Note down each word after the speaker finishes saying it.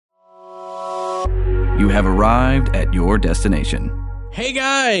You have arrived at your destination. Hey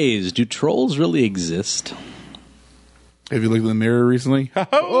guys, do trolls really exist? Have you looked in the mirror recently?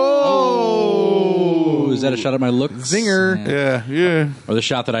 Oh, is that a shot at my looks? Zinger. Yeah. Or the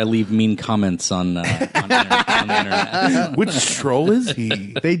shot that I leave mean comments on the internet? Which troll is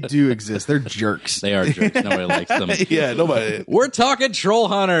he? They do exist. They're jerks. They are jerks. Nobody likes them. Yeah, nobody. We're talking Troll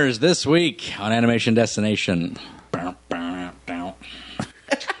Hunters this week on Animation Destination.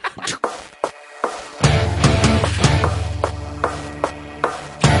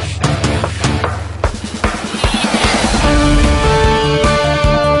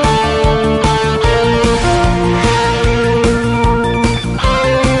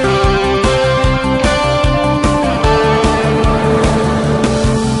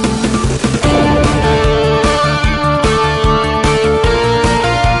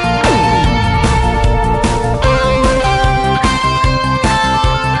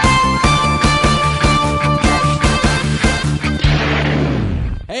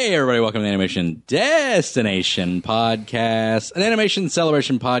 Welcome to the Animation Destination Podcast, an animation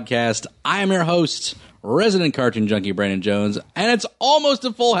celebration podcast. I am your host, resident cartoon junkie Brandon Jones, and it's almost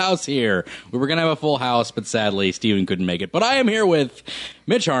a full house here. We were going to have a full house, but sadly, Steven couldn't make it. But I am here with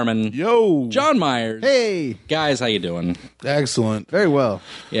Mitch Harmon. Yo. John Myers. Hey. Guys, how you doing? Excellent. Very well.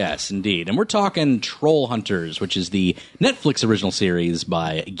 Yes, indeed. And we're talking Troll Hunters, which is the Netflix original series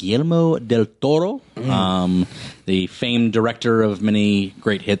by Guillermo del Toro, the famed director of many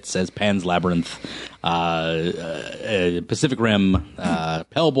great hits as Pan's Labyrinth, Pacific Rim,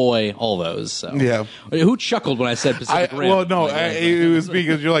 Hellboy, all those. So. Yeah. Who chuckled when I said Pacific Rim? Well, no, it was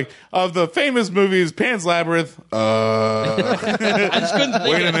because you're like, of the famous movies, Pan's Labyrinth. I just couldn't think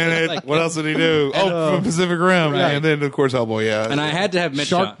Wait a of it. minute. Like, What else did he do? From Pacific Rim. Right. And then, of course, Hellboy, yeah. and I had to have Mitch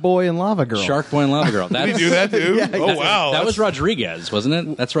Shark Boy and Lava Girl. Shark Boy and Lava Girl. Did he do that, too? Wow. That was Rodriguez, wasn't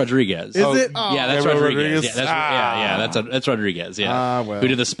it? That's Rodriguez. Is it? Yeah, that's Gabriel Rodriguez. Rodriguez? That's Rodriguez. Yeah, well. who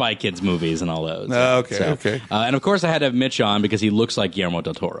did the Spy Kids movies and all those. Okay. And of course, I had to have Mitch on because he looks like Guillermo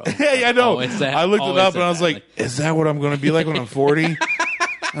del Toro. Yeah, I know. Always said- I looked it always up said and I was that. like, is that what I'm going to be like when I'm 40?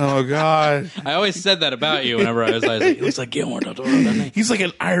 Oh, God. I always said that about you whenever I was like, he looks like Guillermo del Toro, doesn't he? He's like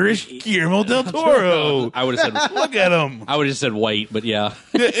an Irish Guillermo del Toro. I would have said, Look at him. I would have said white, but yeah.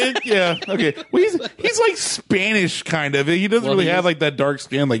 Yeah, okay. Well, he's like Spanish, kind of. He doesn't Well, really he have is- like that dark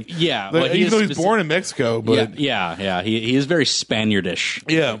skin. Like, Yeah, like, well, he even is though he's specific- born in Mexico, but Yeah. He is very Spaniardish,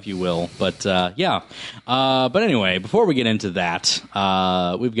 Yeah. if you will. But yeah. But anyway, before we get into that,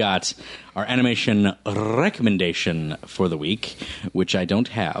 we've got our animation recommendation for the week, which I don't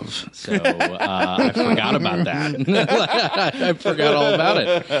have. So I forgot about that. I forgot all about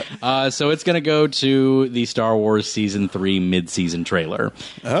it. So it's going to go to the Star Wars Season 3 mid-season trailer,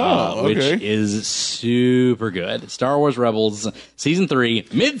 which okay. is super good. Star Wars Rebels Season 3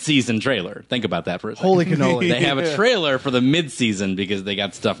 mid-season trailer. Think about that for a second. Holy cannoli. They have a trailer for the mid-season because they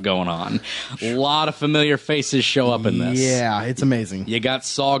got stuff going on. A lot of familiar faces show up in this. Yeah, it's amazing. You got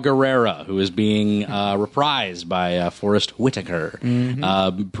Saw Gerrera, who is being reprised by Forrest Whitaker.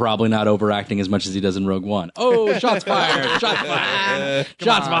 Probably not overacting as much as he does in Rogue One. Oh, shots fired! Shots fired!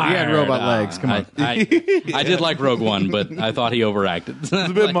 Shots fired! He had robot legs. Come on. I did like Rogue One, but I thought he overacted. it's a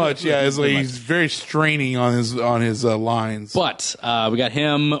bit much. Yeah, it's like he's very straining on his lines. But we got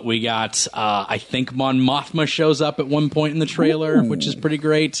him. We got, I think Mon Mothma shows up at one point in the trailer, which is pretty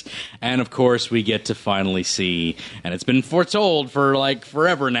great. And, of course, we get to finally see, and it's been foretold for, like,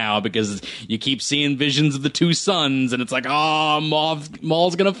 forever now, because you keep seeing visions of the two sons, and it's like,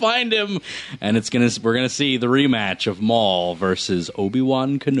 Maul's going to find him. And we're going to see the rematch of Maul versus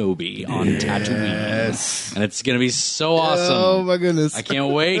Obi-Wan Kenobi on Tatooine. And it's going to be so awesome. Oh, my goodness. I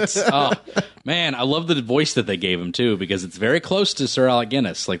can't wait. Oh, man, I love the voice that they gave him too, because it's very close to Sir Alec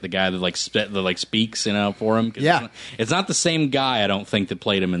Guinness, like the guy that speaks, for him. 'Cause Yeah. it's not the same guy. I don't think that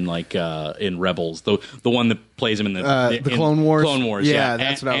played him in in Rebels. The one that plays him in the Clone Wars. Clone Wars, Yeah,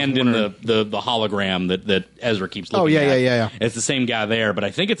 that's what I was and in wondering. the hologram that Ezra keeps looking Oh, yeah, at. yeah. It's the same guy there, but I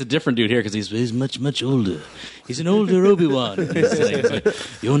think it's a different dude here because he's much older. He's an older Obi-Wan. He's like,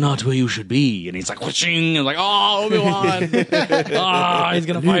 you're not where you should be. And he's like, whooshing, and like, oh, Obi-Wan. He's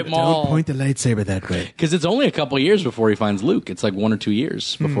going to fight Maul. Don't point the lightsaber that way. Because it's only a couple years before he finds Luke. It's like 1 or 2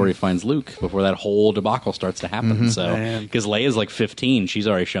 years before he finds Luke, before that whole debacle starts to happen. So, because Leia's like 15, she's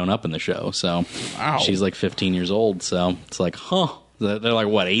already shown up in the show. So, she's like 15 years old. So, it's like, They're like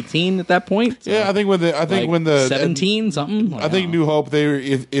what, 18 at that point? Yeah, I think when the 17 something. I think New Hope, they were,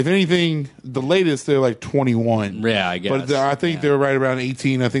 if anything, the latest they're like 21. Yeah, I guess. But I think they're right around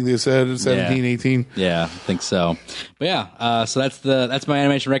 18. I think they said 17, 18. Yeah, I think so. But yeah, so that's my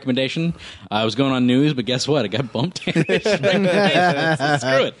animation recommendation. I was going on news, but guess what? I got bumped to animation recommendations. So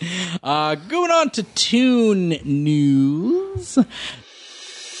screw it. Going on to Toon News.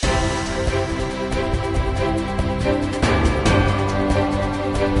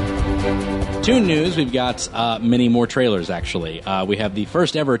 Toon News, we've got many more trailers, actually. We have the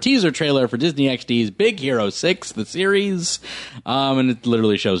first ever teaser trailer for Disney XD's Big Hero 6, the series, and it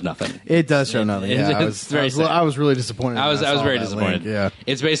literally shows nothing. It does show nothing. Yeah, I was really disappointed. I was very disappointed. Link. Yeah,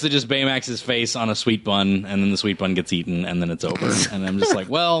 it's basically just Baymax's face on a sweet bun, and then the sweet bun gets eaten, and then it's over. And I'm just like,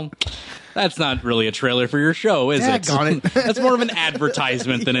 well, that's not really a trailer for your show, is it? That's more of an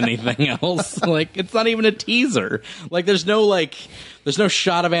advertisement than anything else. Like, it's not even a teaser. Like, there's no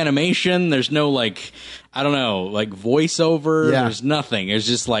shot of animation. There's no, like, I don't know, like voiceover. Yeah. There's nothing. It's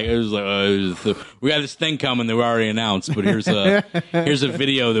just like, we got this thing coming that we already announced, but here's a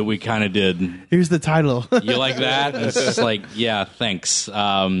video that we kind of did. Here's the title. You like that? It's just like, yeah, thanks.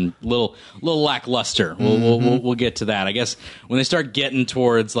 Little lackluster. We'll get to that. I guess when they start getting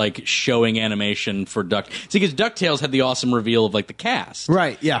towards like showing animation for because DuckTales had the awesome reveal of like the cast,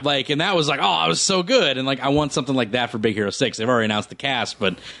 right? Yeah, like, and that was like, oh, it was so good, and like I want something like that for Big Hero 6. They've already announced the cast,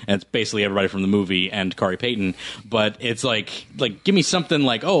 and it's basically everybody from the movie and Kari Payton, but it's like give me something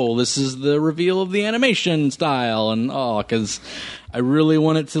like, oh, this is the reveal of the animation style, and because I really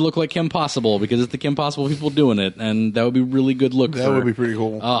want it to look like Kim Possible because it's the Kim Possible people doing it, and that would be really good look. That would be pretty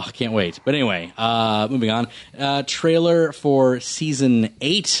cool. Oh, can't wait. But anyway, moving on. Trailer for season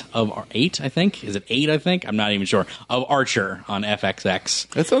 8 of 8, I think. Is it 8? I think I'm not even sure. Of Archer on FXX.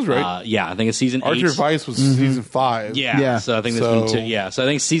 That sounds right. Yeah, I think it's season 8. Archer Vice was season 5. Yeah. So I think this one too. Yeah. So I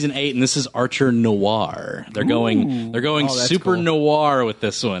think season 8, and this is Archer Noir. They're going super cool. noir with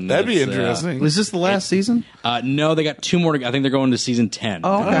this one. That'd be interesting. Was this the last season? No, they got 2 more. I think they're going to season 10.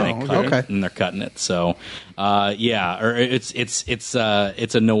 Oh, okay. And they're cutting it. So, yeah, or it's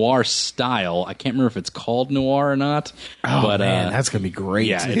a noir style. I can't remember if it's called noir or not. Oh, but, man, that's gonna be great.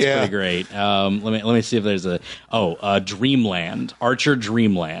 Yeah, it's pretty great. Let me see if there's Dreamland, Archer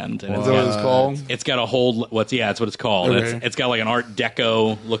Dreamland. And Is that what it's called? It's got a whole that's what it's called. Okay. It's got like an Art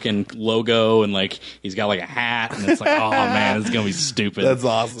Deco looking logo, and like he's got like a hat, and it's like, oh man, it's gonna be stupid. That's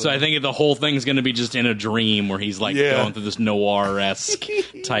awesome. So I think the whole thing's gonna be just in a dream where he's like going through this noir-esque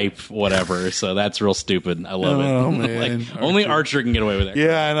type whatever. So that's real stupid. I love it. Man. Like, only Archer can get away with it.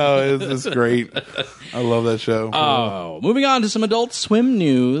 Yeah, I know. It's great. I love that show. Oh, moving on to some Adult Swim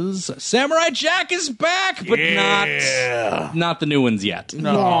news. Samurai Jack is back, but not the new ones yet.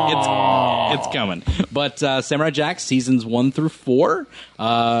 No, it's coming. But Samurai Jack seasons 1 through 4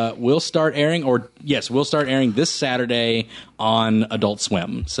 will start airing, will start airing this Saturday on Adult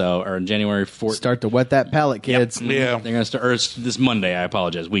Swim. So, or January 4th. Start to wet that palate, kids. Yeah, they're going to start. Or it's this Monday. I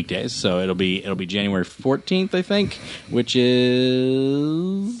apologize. Weekdays. So it'll be January 14th, I think, which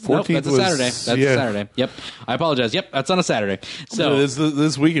is 14th. That's a Saturday. That's a Saturday. Yep. I apologize. Yep, that's on a Saturday. So it's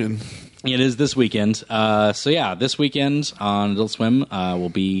this weekend. It is this weekend. So yeah, this weekend on Adult Swim will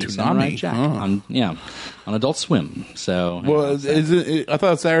be Samurai Jack on Adult Swim. So I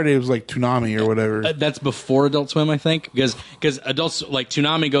thought Saturday was like Toonami or whatever. That's before Adult Swim, I think, because adults like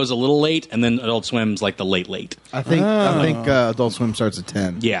Toonami goes a little late, and then Adult Swim's like the late. I think Adult Swim starts at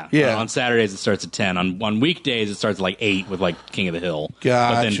 10. Yeah. On Saturdays it starts at 10. On weekdays it starts at like 8 with like King of the Hill.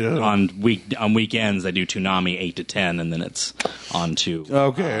 Gotcha. But then on weekends they do Toonami 8 to 10, and then it's on to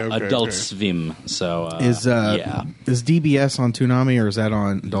Adult Swim. So is DBS on Toonami or is that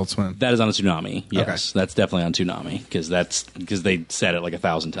on Adult Swim? That is on a Toonami. Yes, that's definitely on Toonami because they said it like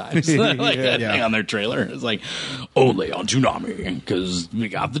 1,000 times thing on their trailer. It's like only on Toonami because we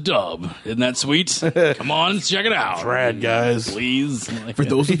got the dub. Isn't that sweet? Come on, check it out. Rad, guys, please. For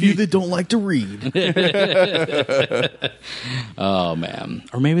those of you that don't like to read. Oh man,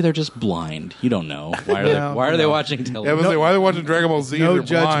 or maybe they're just blind. You don't know. Why are they watching television? Why are they watching Dragon Ball Z? No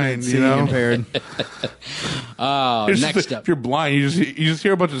They're blind, you know. Compared. Next up, if you're blind, you just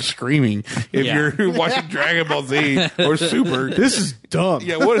hear a bunch of screaming. If you're watching Dragon Ball Z or Super, this is dumb.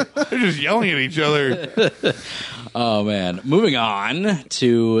 Yeah, they're just yelling at each other. Oh man! Moving on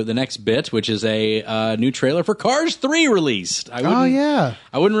to the next bit, which is a new trailer for Cars 3 released. I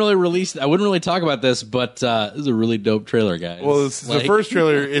wouldn't really talk about this, but this is a really dope trailer, guys. Well, the first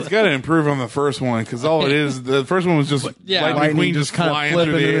trailer. It's got to improve on the first one because all it is, the first one was just Lightning McQueen just kind of flying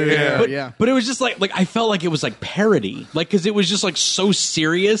flipping through the air. But it was just like I felt like it was like parody, like because it was just like so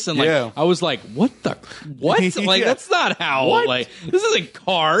serious and like I was like, what? Like that's not how. What? Like this isn't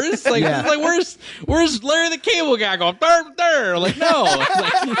Cars. Like this is like where's Larry the Cable Guy going? Third. Like no, it's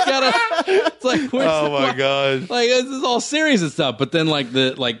like you gotta. It's like Oh my god! Like this is all serious and stuff. But then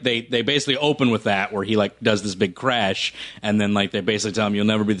they basically open with that where he like does this big crash and then like they basically tell him you'll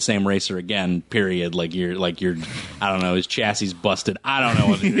never be the same racer again. Period. Like you're I don't know, his chassis busted. I don't know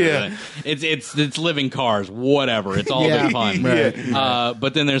what it's living cars. Whatever. It's all a bit fun. Right.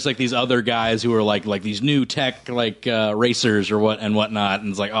 But then there's like these other guys who are like these new tech racers or whatnot, and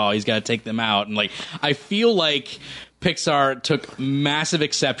it's like, oh, he's got to take them out, and like I feel like Pixar took massive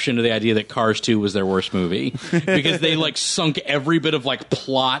exception to the idea that Cars 2 was their worst movie because they like sunk every bit of like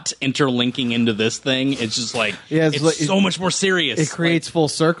plot interlinking into this thing. It's just like it's so much more serious. It creates full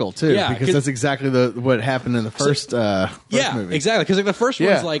circle too, because that's exactly what happened in the first movie. Exactly. Because like the first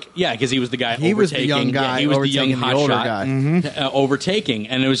one's like because he was the guy. He was the young guy. He was the young older hotshot guy overtaking,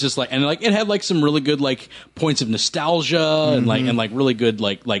 and it was just like it had like some really good like points of nostalgia and like really good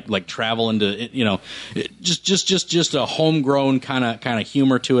like travel into just a homegrown kind of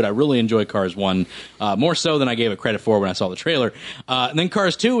humor to it. I really enjoy Cars 1 more so than I gave it credit for when I saw the trailer. And then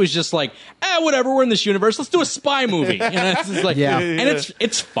Cars 2 is just like, whatever, we're in this universe, let's do a spy movie. It's just like, and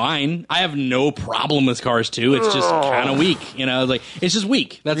it's fine. I have no problem with Cars 2. It's just kind of weak. Like it's just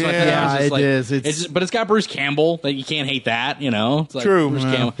weak. That's what it is. But it's got Bruce Campbell. Like you can't hate that. It's like True. Bruce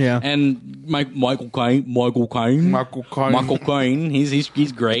Campbell. And Michael Caine.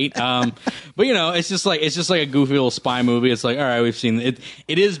 He's great. But it's just like a goofy little spy movie. It's like, all right, we've seen it.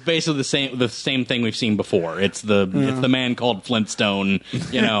 It is basically the same thing we've seen before. It's the man called Flintstone.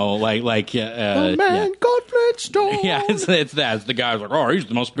 The man called Flintstone. Yeah, it's that. It's the guy who's like, oh,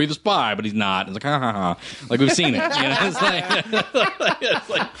 he must be the spy, but he's not. It's like, ha ha ha. Like we've seen it.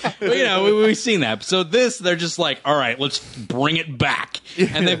 We've seen that. So they're just like, all right, let's bring it back.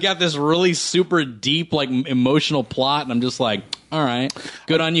 And they've got this really super deep, like emotional plot, and I'm just like, all right,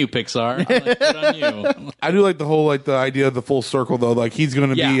 good on you, Pixar. Good on you. I do like the whole the idea of the full circle though. Like he's going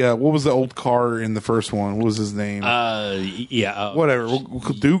to be what was the old car in the first one? What was his name? Whatever.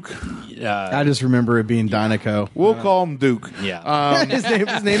 Duke. I just remember it being Dynaco. We'll call him Duke. Yeah. His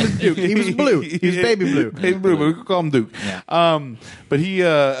name is Duke. He was blue. He was baby blue. Baby blue, but we could call him Duke. Yeah. But he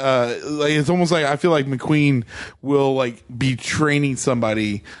it's almost like I feel like McQueen will be training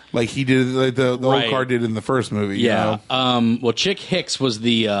somebody like he did, like the old car did in the first movie. Yeah. You know? Well, Chick Hicks was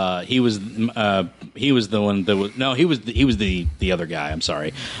the he was the one that was he was the other guy. I'm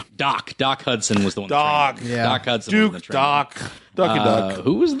sorry. Doc Hudson was the one. Doc Hudson. Duke. Was the Duck.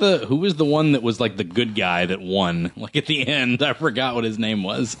 Who was the one that was like the good guy that won? Like at the end, I forgot what his name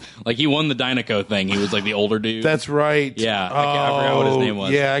was. Like he won the Dynaco thing. He was like the older dude. That's right. Yeah, I forgot what his name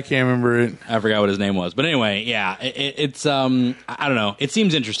was. Yeah, I can't remember it. I forgot what his name was. But anyway, yeah, it's I don't know. It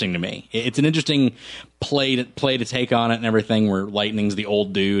seems interesting to me. It's an interesting play to take on it and everything. Where Lightning's the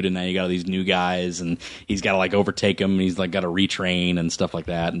old dude, and now you got all these new guys, and he's got to like overtake him. And he's like got to retrain and stuff like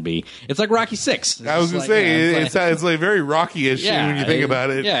that, and be. It's like Rocky 6. I was gonna say it's like very Rocky-ish when you think about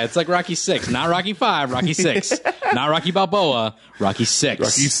it. Yeah, it's like Rocky 6, not Rocky 5, Rocky 6, not Rocky Balboa, Rocky 6.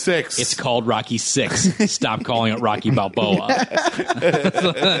 Rocky 6. It's called Rocky 6. Stop calling it Rocky Balboa.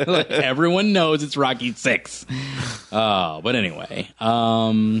 Everyone knows it's Rocky 6. But anyway,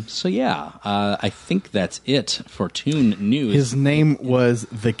 so yeah, I think that's it for Toon News. His name was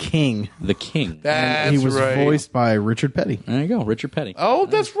The King. The King. That's he was right. voiced by Richard Petty. There you go, Richard Petty. Oh,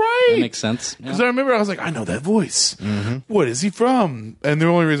 that's right. That makes sense. Because I remember I was like, I know that voice. What is he from? And the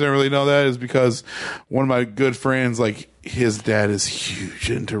only reason I really know that is because one of my good friends, like his dad, is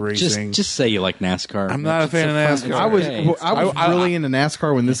huge into racing. Just say you like NASCAR. I'm not a fan of NASCAR. I was really into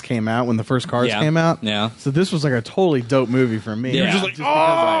NASCAR when this came out, when the first cars came out. Yeah. So this was like a totally dope movie for me. Yeah. Just like,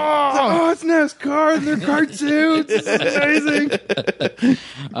 it's NASCAR and their cartoons. This is amazing.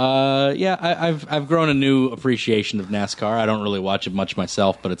 I've grown a new appreciation of NASCAR. I don't really watch it much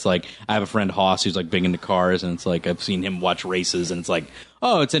myself, but it's like I have a friend Hoss who's like big into cars, and it's like I've seen him watch races, and it's like,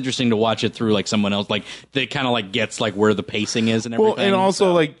 oh, it's interesting to watch it through like someone else, like that kind of like gets like where the pacing is and everything. Well, and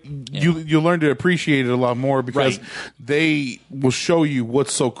also like you learn to appreciate it a lot more because they will show you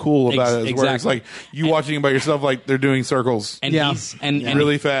what's so cool about it. Whereas like you watching it by yourself, like they're doing circles and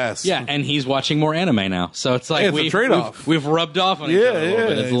really fast. Yeah, and he's watching more anime now, so it's like it's a trade-off. We've rubbed off on each other a little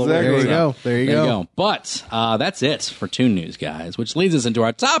bit. It's a little exactly. weird. There you go. But that's it for Toon News, guys, which leads us into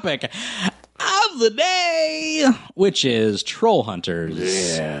our topic of the day, which is Troll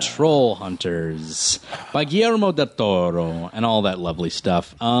Hunters. Yeah. Troll Hunters by Guillermo del Toro and all that lovely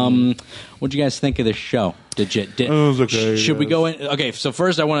stuff. What'd you guys think of this show? It was okay. Should we go in? Okay, so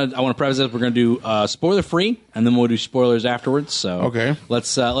first I want to preface this. We're going to do spoiler free, and then we'll do spoilers afterwards. So okay,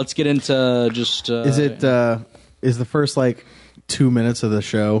 let's get into just. Is the first like 2 minutes of the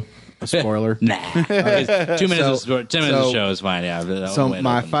show a spoiler? Nah. Okay, 2 minutes. 2 minutes of the show is fine. Yeah. So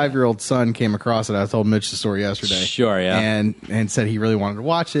my 5-year-old son came across it. I told Mitch the story yesterday. Sure. Yeah. And said he really wanted to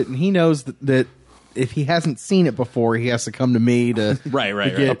watch it, and he knows that if he hasn't seen it before, he has to come to me to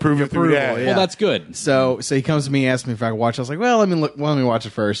right. Get approval. Yeah. Well, that's good. So he comes to me, asks me if I could watch. I was like, well, let me watch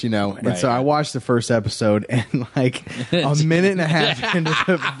it first, And so I watched the first episode, and like a minute and a half into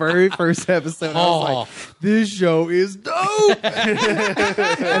the very first episode, I was like, this show is dope.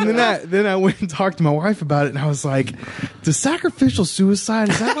 And then I went and talked to my wife about it, and I was like, the sacrificial suicide,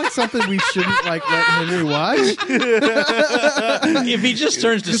 is that like something we shouldn't like let Henry watch? If he just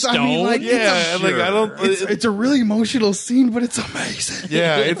turns to stone, I don't. It's a really emotional scene, but it's amazing.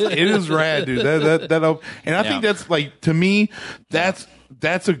 Yeah, it is rad, dude. And I think that's like, to me,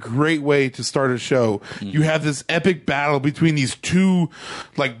 that's a great way to start a show. You have this epic battle between these two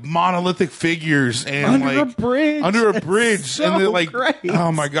like monolithic figures and under a bridge, so and they're like, great.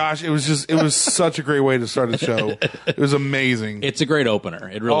 oh my gosh, it was such a great way to start a show. It was amazing. It's a great opener.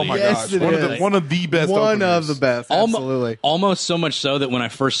 It really. Oh my Yes, gosh, one of the best. One openers. of the best. Absolutely. Almost so much so that when I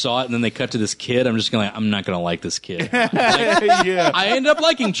first saw it, and then they cut to this kid, I'm not gonna like this kid. Yeah. I end up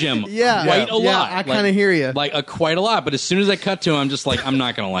liking Jim. Quite a lot. I kind of hear you. Like quite a lot. But as soon as I cut to him, I'm just like, I'm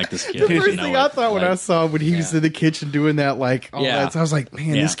not gonna like this kid. The first thing I thought when I saw when he was in the kitchen doing that, like, all that, so I was like,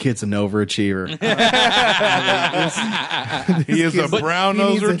 man, this kid's an overachiever. He is a brown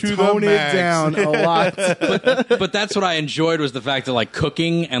noser to the tone max. it down a lot. But that's what I enjoyed, was the fact that like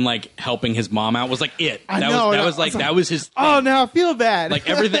cooking and like helping his mom out was like it. That was his thing. Oh, now I feel bad. Like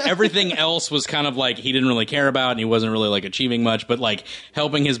everything else was kind of like he didn't really care about, and he wasn't really like achieving much. But like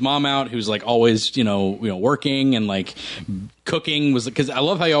helping his mom out, who's like always working, and like cooking was, because I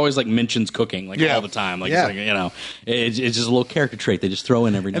love how he always like mentions cooking like all the time. Like, it's like, it's just a little character trait they just throw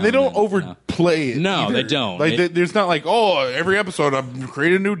in every now and they don't then, overplay it. No, either. they don't. Like there's not like, oh, every episode I've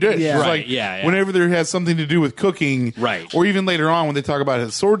created a new dish. Yeah. It's Right, like yeah. whenever there has something to do with cooking, Right. Or even later on when they talk about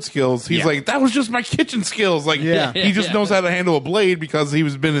his sword skills, he's like, that was just my kitchen skills. Like he just knows how to handle a blade because he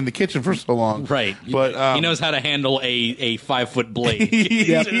was been in the kitchen for so long. Right. But he knows how to handle a 5-foot blade.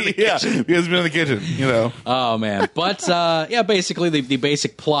 yeah, he has been in the kitchen, Oh man. But basically the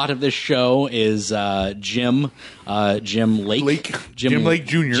basic plot of this show is Jim Lake. Jim Lake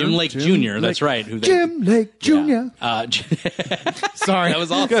Jr. Jim Lake Jr. That's right. Jim Lake Jr. Sorry. That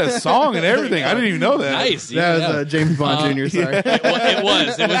was awesome. Got a song and everything. I didn't even know that. Nice. That was James Bond Jr. Sorry. It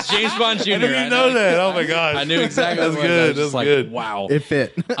was James Bond Jr. I didn't even know that. Oh my gosh. I knew exactly. That's good. That's good. Wow. It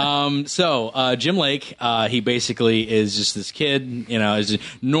fit. So Jim Lake, he basically is just this kid, is a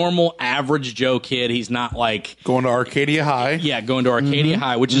normal average Joe kid. He's not like going to Arcadia High. Yeah, going to Arcadia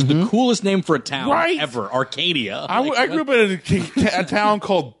High, which is the coolest name for a town ever. Arcadia. I grew up in a town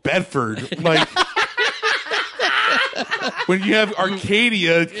called Bedford. Like, when you have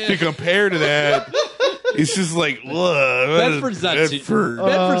Arcadia to compare to that, it's just like, Bedford's not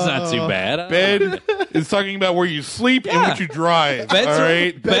too bad. Bed is talking about where you sleep and what you drive.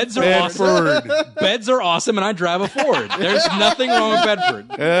 Beds are awesome. Beds are awesome, and I drive a Ford. There's nothing wrong with Bedford.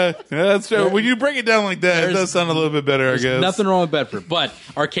 That's true. When you break it down like that, it does sound a little bit better, I guess. Nothing wrong with Bedford, but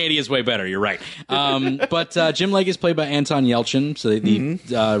Arcadia is way better. You're right. But Jim Lake is played by Anton Yelchin, so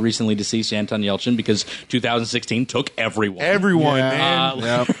the recently deceased Anton Yelchin, because 2016 took everyone. Everyone,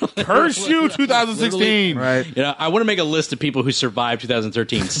 man. Curse you, 2016. Right. I want to make a list of people who survived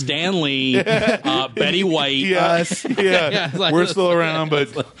 2013. Stan Lee, Betty White. We're still around, but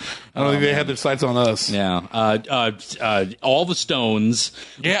I don't think they had their sights on us. Yeah. All the Stones.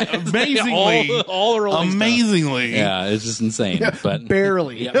 Yeah, amazingly. all the Rolling amazingly. Stones. Yeah, it's just insane. But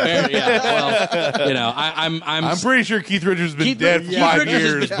barely. Well, I'm pretty sure Keith Richards has been dead for 5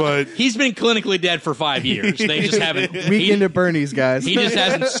 years, but he's been clinically dead for 5 years. They just haven't. Weekend at Bernie's, guys. He just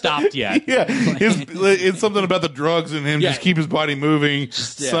hasn't stopped yet. Yeah, it's something about the drugs and him just keep his body moving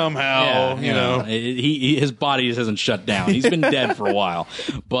somehow. his body just hasn't shut down. He's been dead for a while,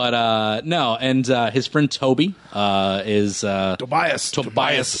 but no. And his friend Toby is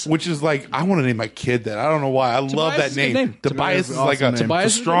Tobias, which is like I want to name my kid that. I don't know why. I love that is a good name. name. Tobias is awesome like name. a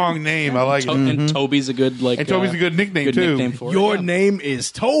Tobias is a strong name. I like it. And Toby's a good And Toby's a good nickname too. Nickname for Your it, yeah. name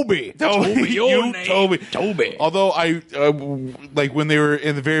is Toby. Toby, your you, name, Toby. Although I like when they were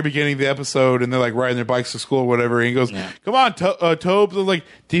in the very beginning of the episode and they're like riding their bikes to school or whatever, and he goes, "Come on, Tobes." I was like,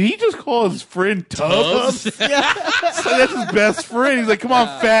 did he just call his friend Tubbs? So that's his best friend. He's like, "Come on,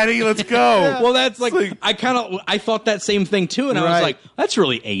 fatty, let's go." Well, that's like I thought that same thing too, and I was Right. like, that's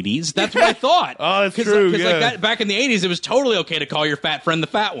really 80s. That's what I thought. Oh, that's true, Because yeah. like that back in the 80s, it was totally okay to call your fat friend the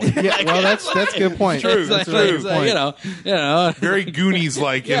fat one. Yeah, well, that's a good point. True, That's a true. very It's good like, point. you know. Very Goonies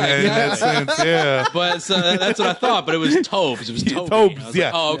like Yeah, in that sense. Yeah. But so that's what I thought. But it was Tobes. It was Toby. I Tobes, was yeah.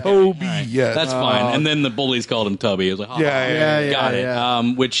 like, oh, okay. Toby, All right. yeah. That's fine. And then the bullies called him Tubby. I was like, oh, Yeah, got it. yeah.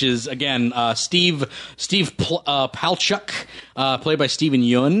 Which is again Steve Palchuk, played by Stephen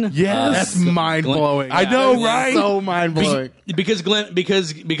Yun. Yes. That's mind blowing. I know, right? So mind blowing. Because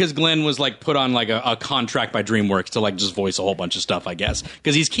Glenn was like put on like a contract by DreamWorks to like just voice a whole bunch of stuff, I guess,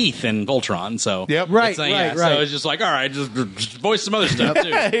 because he's Keith in Voltron. So Yep. it's Right, like, right. So it's just like, all right, just voice some other stuff too.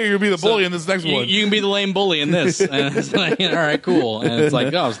 Here, you'll be the bully in this next You, one. you can be the lame bully in this. And it's like, all right, cool. And it's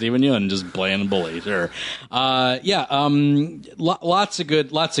like, oh, Stephen Yeun just playing a bully, sure. Lots of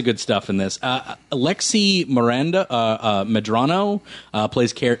good stuff in this. Alexi Medrano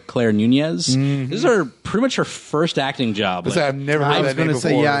plays Claire Nunez. This is pretty much her first acting job. Listen, I've never heard I was that name going to before.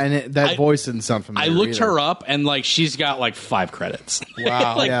 say, yeah, and that I- voice didn't sound familiar. I looked either. her up, and like she's got like 5 credits.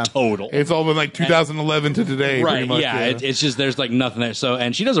 Wow. like Yeah. total. It's all been like 2011 to today, Right, pretty much. yeah. It's just there's like nothing there. So,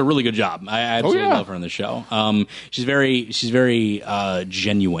 and she does a really good job. I absolutely yeah. love her in the show. She's very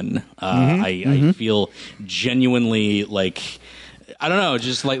genuine. I feel genuinely like. I don't know,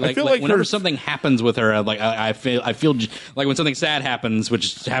 just like feel like whenever her- something happens with her, like I feel like when something sad happens,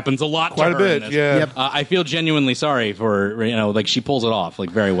 which happens a lot, Quite to a her in bit, this, yeah. Yep. I feel genuinely sorry for like she pulls it off like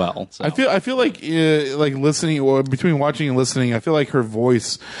very well. So. I feel like listening or between watching and listening, I feel like her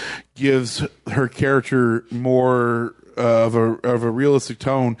voice gives her character more of a realistic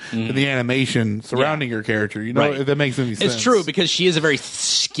tone to the animation surrounding her character. You know, Right. if that makes any sense. It's true because she is a very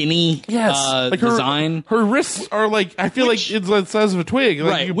skinny Like her, design. Her wrists are like I feel like it's the size of a twig.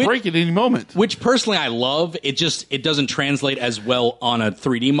 Like Right. you break it any moment. Which personally I love. It doesn't translate as well on a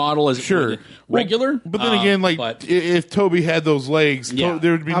 3D model as it would regular. But then again, like but- if Toby had those legs, Yeah.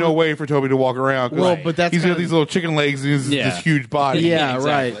 there would be no way for Toby to walk around. 'cause Well, but that's he's got kind of- these little chicken legs and he's Yeah. this huge body. Yeah,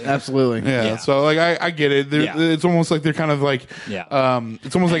 Exactly. right. Absolutely. Yeah, Yeah. so like I get it. Yeah. It's almost like they're kind of like, Yeah.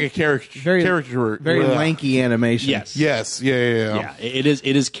 it's almost like a character, Very yeah. lanky animation. Yes. Yes, yeah. Yeah, it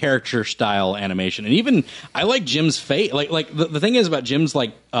is character style animation, and even I like Jim's face. Like the thing is about Jim's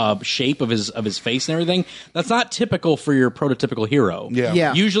like shape of his face and everything. That's not typical for your prototypical hero. Yeah.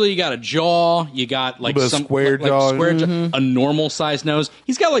 Yeah. Usually you got a jaw, you got like bit of some square like jaw. square jaw, a normal sized nose.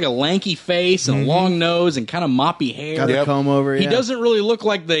 He's got like a lanky face and a long nose and kind of moppy hair. Got a Yep. comb over. He yeah. doesn't really look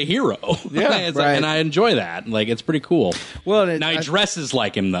like the hero. Yeah, It's like- right. and I enjoy that. Like it's pretty cool. Well, and now he I- dresses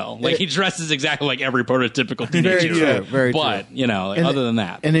like him though. Like he dresses exactly like every prototypical teenage Very hero. true, very but true. you know, And- other than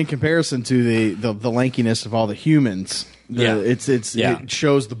that, And in comparison to the lankiness of all the humans, Yeah. it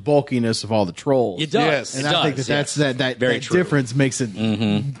shows the bulkiness of all the trolls. it does. Yes. And it I think does, that's yes. that Very that true. difference makes it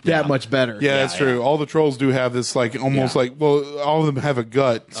that much better. Yeah, that's yeah. true. All the trolls do have this, like, almost Yeah. like, well, all of them have a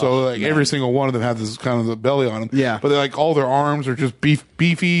gut. So, like, every single one of them have this kind of the belly on them. Yeah. But, they're like, all their arms are just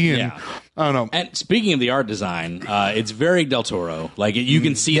beefy. And Yeah. I don't know. And speaking of the art design, it's very Del Toro. Like you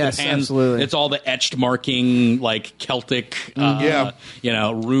can see Yes, the hands. absolutely. It's all the etched marking, like Celtic, Yeah.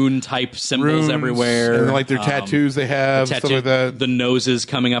 rune type symbols Runes, everywhere. And, like, their tattoos they have, stuff like that. The noses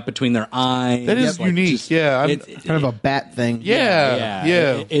coming up between their eyes. That is Like, unique, just- yeah. I'm- Kind of a bat thing.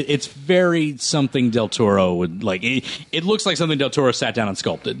 Yeah. It's very something Del Toro would like. It looks like something Del Toro sat down and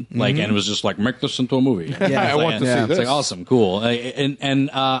sculpted, like, and was just like, make this into a movie. Yeah, I want to see It's this. like awesome, cool, and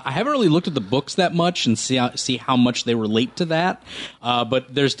I haven't really looked at the books that much and see how much they relate to that.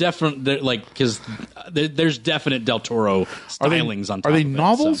 But there's definite there's definite Del Toro stylings on top. Are they of it,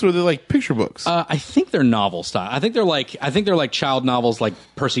 novels so. or are they like picture books? I think they're novel style. I think they're like child novels, like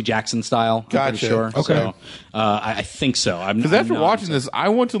Percy Jackson style. I'm pretty Gotcha. sure. Okay. So, I think so. Because after watching this, I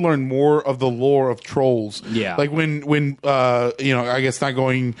want to learn more of the lore of trolls. Yeah. like when I guess not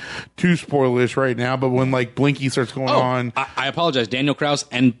going too spoilerish right now, but when like Blinky starts going on. I apologize. Daniel Krauss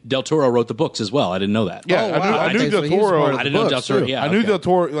and Del Toro wrote the books as well. I didn't know that. Yeah, Oh, I knew, wow. I knew Okay, Del so he was Toro. part of I the didn't know Del books, Toro. too. Yeah, I knew okay. Del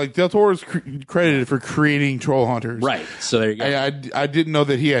Toro. Del Toro's credited for creating Troll Hunters. Right. So there you go. I didn't know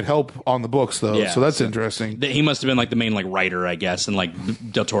that he had help on the books though. Yeah, so that's interesting. He must have been like the main like writer, I guess, and like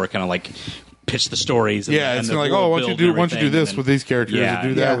Del Toro kind of like pitch the stories. And Yeah, and it's the like, world why don't you build do and this everything, with these characters, and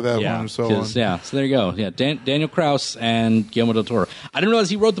do that with that one, and so on. Yeah, so there you go. Yeah, Daniel Krauss and Guillermo del Toro. I didn't realize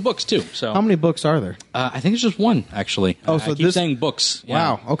he wrote the books too. So How many books are there? I think it's just one actually. Oh, I so keep this- saying books. Yeah.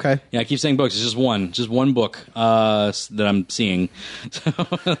 Wow. Okay. Yeah, I keep saying books. It's just one book that I'm seeing. So,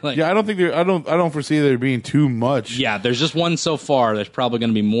 like, Yeah, I don't foresee there being too much. yeah, there's just one so far. There's probably going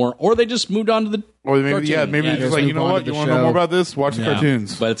to be more, or they just moved on to the Or maybe, cartoon. maybe just just like, you move know on what, to you the want to know show. more about this? Watch the Yeah.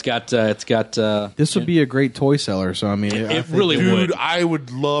 cartoons. But it's got This would be a great toy seller. So I mean, It really Dude, would. I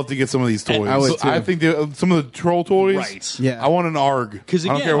would love to get some of these toys. I would, too. I think some of the troll toys. Right. Yeah. I want an ARG. 'Cause I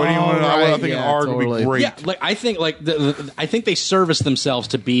don't again- care what anyone. Oh, I right, think an yeah, ARG would totally. be great. Yeah, like I think I think they service themselves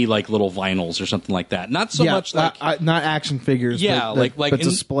to be like little vinyls or something like that. Not so much like not action figures. yeah, but like but in-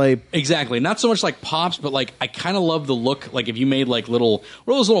 display. Exactly. Not so much like Pops, but like I kind of love the look. Like if you made like what are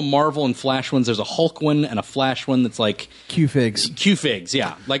those little Marvel and Flash ones? There's a Hulk one and a Flash one that's like Q-figs. Q-figs.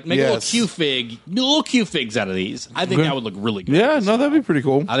 Yeah, like make Yes. little Q-figs out of these. I think that would look really good. Yeah, no, that'd be pretty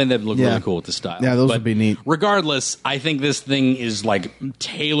cool. I think that'd look Yeah. really cool with the style. Yeah, those But would be neat. Regardless, I think this thing is like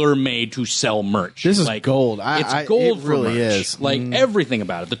tailor made to sell merch. This is like, gold. It's gold. It for really merch. is. Like everything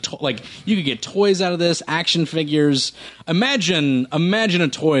about it. Like you could get toys out of this, action figures. Imagine a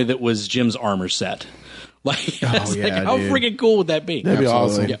toy that was Jim's armor set. Like, that's yeah, like how dude. freaking cool would that be? That'd be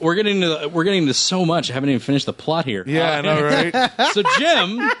Absolutely. awesome. Yeah, we're getting into so much. I haven't even finished the plot here. Yeah, I know, right? So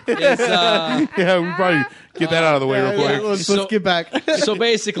Jim is. Yeah, we probably get that out of the way real quick. Let's get back. So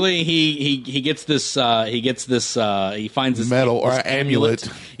basically, he gets this. He finds this Medal or this amulet.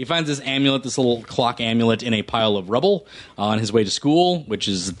 He finds this amulet, this little clock amulet, in a pile of rubble on his way to school, which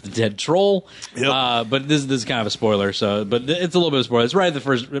is the dead troll. But this is kind of a spoiler. So, but it's a little bit of a spoiler. It's right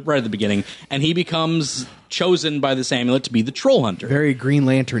at the beginning, and he becomes chosen by this amulet to be the troll hunter. Very Green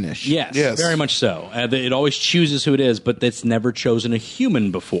Lanternish. Yes, Yes. very much so. It always chooses who it is, but it's never chosen a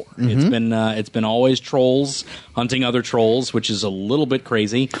human before. It's been always trolls hunting other trolls, which is a little bit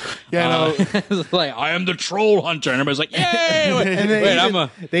crazy. Yeah, It's like I am the troll hunter, and everybody's like, "Yay!" Wait, And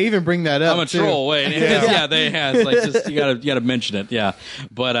they even bring that up. I'm a too. troll. Wait, yeah, it's like just you gotta mention it. Yeah,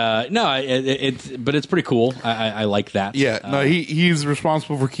 but no, it's pretty cool. I like that. Yeah, no, he's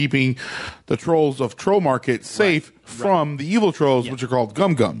responsible for keeping the trolls of Troll Market safe from the evil trolls, which are called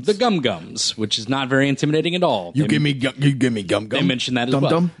Gum Gums. the Gum Gums, which is not very intimidating at all. You give me gum gum. They mention that as Dum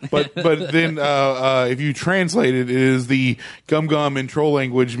well. dum. But then if you translate it, it is the Gum Gum in troll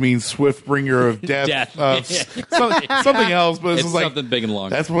language means swift bringer of death. Death. Something else, but It's it's like something big and long.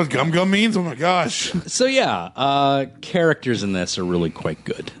 that's what Gum Gum means. Oh my gosh! So yeah, characters in this are really quite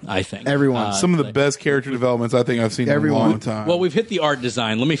good. I think Everyone. Some of the best character developments I think I've seen in a Everyone. long time. Well, we've hit the art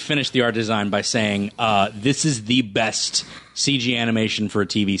design. Let me finish the art design by saying this is the best CG animation for a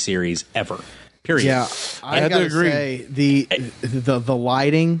TV series ever. Period. Yeah, I had to gotta agree. say the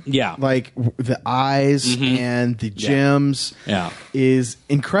lighting, Yeah. like the eyes and the gems, Yeah. is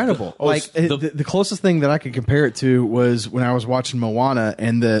incredible. like the closest thing that I could compare it to was when I was watching Moana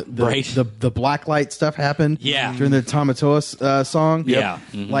and the Right. the black light stuff happened. Yeah. during the Tamatoa song. Yeah.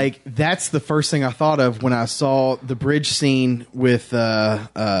 like that's the first thing I thought of when I saw the bridge scene with what's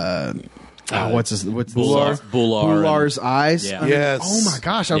Bular. Bular's eyes. Yeah. I mean, Yes. oh my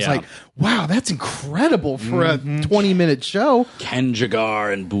gosh! I was Yeah. like, wow, that's incredible for a 20-minute show. Ken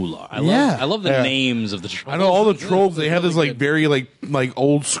Jagar and Bular. I Yeah. love the Yeah. names of the trolls. I know all the trolls. They have this like very like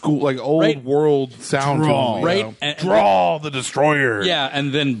old school, like old Right. world sound to Draw. them, you Right. know? And- Draw the destroyer. Yeah,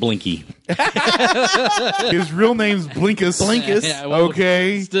 and then Blinky. His real name's Blinkus. Blinkus. Yeah, well,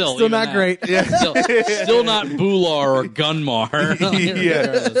 Okay. Still Still even not that. great. Yeah. Still not Bular or Gunmar.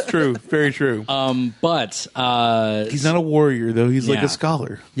 Yeah, it's true. Very true. But He's not a warrior though. He's like Yeah. a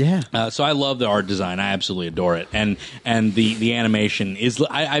scholar. Yeah. so I love the art design. I absolutely adore it, and the animation is.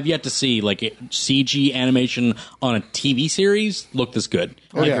 I've yet to see like CG animation on a TV series look this good.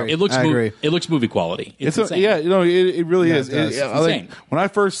 Like, yeah. it looks I agree. it looks movie quality. It's It's insane. yeah, you know, it really Yeah, is. it does. I It's like, insane. when I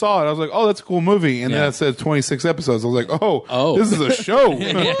first saw it, I was like, "Oh, that's a cool movie," and Yeah. then it said 26 episodes. I was like, Oh. this is a show."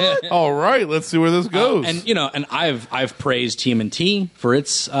 All right, let's see where this goes. And I've praised TMNT for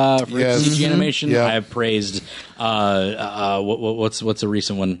its Yes. CG animation. Yeah. I have praised what's a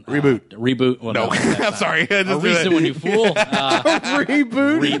recent one? Reboot. Reboot. Well, no, that's I'm not- sorry. I A just did recent it. one, you fool.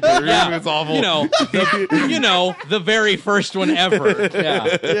 Reboot. Yeah. It's awful. You know, the very first one ever.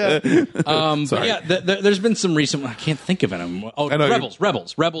 Yeah. But yeah, there's been some recent. I can't think of it. Oh, I know, Rebels.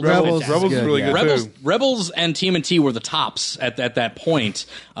 Rebels, Rebels, Rebels is good, really yeah. good too. Rebels and TMNT were the tops at that point,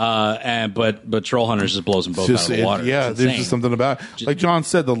 but Troll Hunters just blows them both out of the water. Yeah, It's there's insane. just something about, like John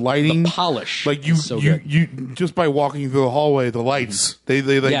said, the lighting, The polish Like you, is so good. you just by walking through the hallway, the lights, they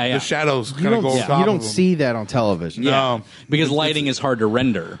like Yeah, yeah. the shadows You kind of don't, go. on top you don't of them. see that on television. No. because lighting is hard to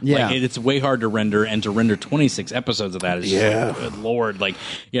render. Yeah. Like, it's way hard to render, and to render 26 episodes of that is just, Yeah. good Lord, like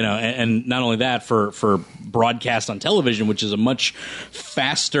and not only that for broadcast on television, which is a much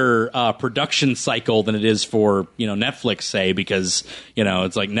faster production cycle than it is for Netflix, say, because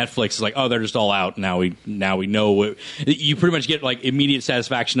it's like Netflix is like, oh, they're just all out now. We know you pretty much get like immediate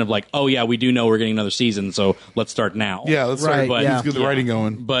satisfaction of like, oh yeah, we do know we're getting another season, so let's start now. Yeah, let's Right, start. yeah. Let's get the writing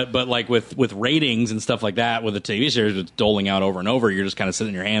going. But like with ratings and stuff like that, with a TV series that's doling out over and over, you're just kind of sitting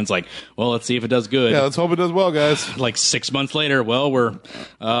in your hands like, well, let's see if it does good. Yeah, let's hope it does well, guys. Like 6 months later, well,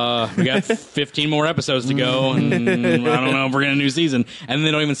 we got 15 more episodes to go, and I don't know if we're getting a new season. And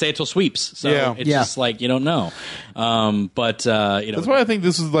they don't even say it till sweeps, so Yeah. it's Yeah. just like you don't know. But That's why I think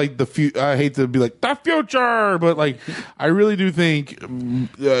this is like I hate to be like the future, but like I really do think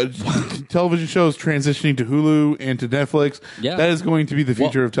television shows transitioning to Hulu and to Netflix, Yeah. that is going to be the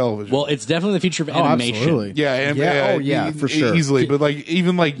future of television. well, it's definitely the future of animation. absolutely. yeah, and, Yeah, oh, yeah, for sure. easily. But like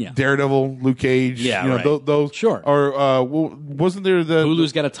even like Yeah. Daredevil, Luke Cage, Yeah, you know, right. those Sure. Or wasn't there the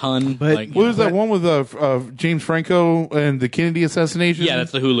Hulu's got a ton. But- like, what was that one with James Franco and the Kennedy assassination? yeah,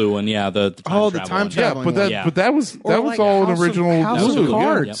 that's the Hulu one. Yeah, the time Oh, the travel time one. travel. yeah, but that Yeah. but that was Or that was like all an House of- original House of Hulu. Yeah.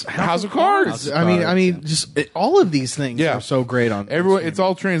 Cards. Yep. House of Cards. House of I mean, Cards, just all of these things Yeah. are so great on Everyone, it's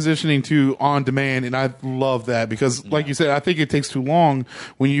all transitioning to on demand, and I love that because, like you said, I think it takes too long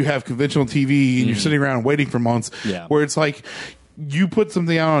when you have conventional TV and you're sitting around waiting for months. Yeah. Where it's like you put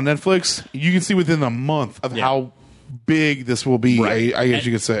something out on Netflix, you can see within a month of Yeah. how big this will be. Right. I guess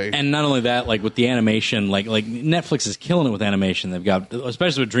you could say. And not only that, like with the animation, like Netflix is killing it with animation. They've got,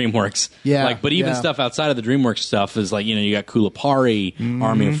 especially with DreamWorks. Yeah, Like, but even yeah. stuff outside of the DreamWorks stuff is like, you got Kulapari,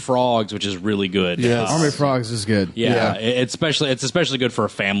 Army of Frogs, which is really good. Yes. Army of Frogs is good. Yeah, it's especially good for a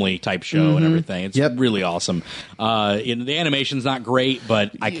family type show and everything. It's Yep. really awesome. The animation's not great,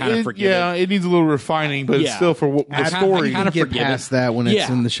 but I kind of forgive yeah, it. it needs a little refining, but it's Yeah. still for what the I story. kind of Get forgive past it. that when it's Yeah.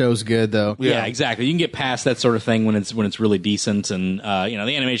 when the show's good, though. Yeah, exactly. You can get past that sort of thing when it's really decent, and the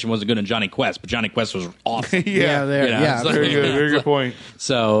animation wasn't good in Johnny Quest, but Johnny Quest was awesome. yeah, there. You know, Yeah, it's like- very good, very good point.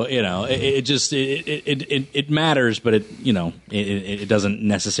 So it matters, but it doesn't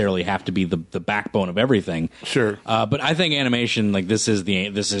necessarily have to be the backbone of everything. Sure. But I think animation, like this is the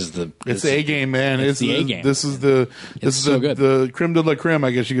It's the A game, man. It's the A game. This is the so good. the creme de la creme,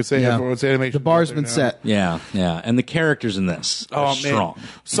 I guess you could say. Yeah. For what's animation. The bar's out been there now. set. yeah, and the characters in this are strong.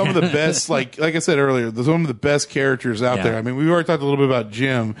 Some of the best, like I said earlier, there's one of the best characters out Yeah. there. I mean, we already talked a little bit about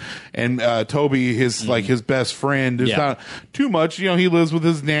Jim and Toby, his like his best friend. There's Mm-hmm. Yeah. not too much, he lives with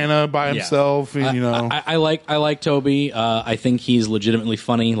his nana by himself, and I like Toby. I think he's legitimately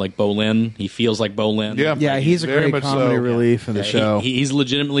funny, like Bo Lin. He feels like Bo Lin. Yeah. Yeah, he's a Very great much comedy so. relief in the show. He's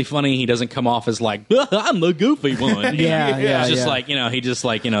legitimately funny. He doesn't come off as like I'm the goofy one. Yeah, It's just yeah. like he just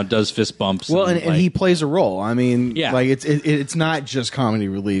like does fist bumps. Well, and like, he plays a role. I mean, Yeah. like it's not just comedy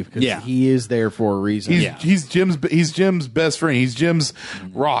relief. 'Cause Yeah. he is there for a reason. he's Jim's best friend. He's Jim's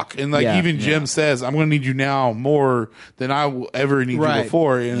rock, and like Yeah. even Jim says, "I'm going to need you now more than I will ever need you Right.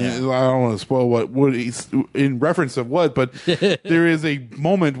 before." And I don't want to spoil what he's in reference of what, but there is a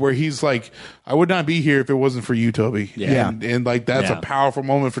moment where he's like, "I would not be here if it wasn't for you, Toby." Yeah. and like that's Yeah. a powerful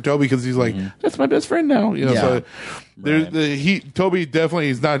moment for Toby because he's like, "That's my best friend now." Yeah. So there's Right. Toby definitely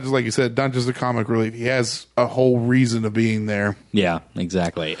is not just like you said, not just a comic relief. He has a whole reason of being there. Yeah,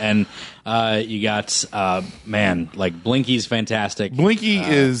 exactly. And you got like Blinky's fantastic. Blinky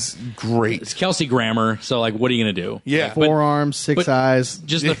is great. It's Kelsey Grammer. So like, what are you gonna do? Yeah. But 4 arms, 6 but- eyes.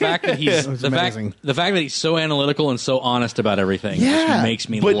 just the fact that he's was the amazing. fact that he's so analytical and so honest about everything Yeah, just makes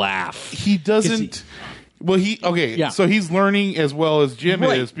me but laugh. He doesn't. Well, Yeah. so he's learning as well as Jim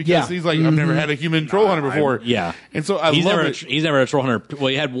Right. is because Yeah. he's like, I've never had a human troll hunter before. Yeah. and so I He's love never it. he's never a troll hunter. Well,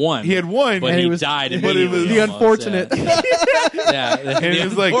 he had one. He had one, but and he he was- died. but it was immediately the almost, unfortunate. Yeah, And the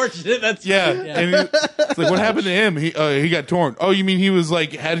it's like- unfortunate. That's and it's like, what happened to him? He got torn. Oh, you mean he was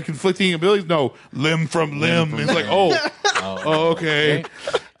like had conflicting abilities? No, limb from limb. It's like, okay.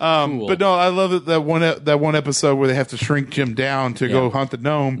 Cool. But no, I love it, that one episode where they have to shrink Jim down to go hunt the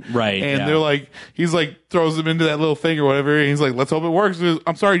gnome. Right, And yeah. they're like, he's like throws him into that little thing or whatever. And he's like, let's hope it works. He goes,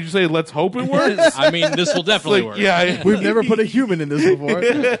 I'm sorry, did you say let's hope it works? I mean, this will definitely Like, work. yeah, We've never put a human in this before.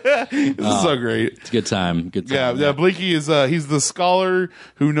 this is so great. It's a good time. Good time. Yeah, Blinky is he's the scholar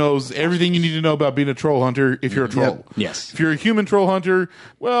who knows everything you need to know about being a troll hunter if you're a troll. Yes. If you're a human troll hunter,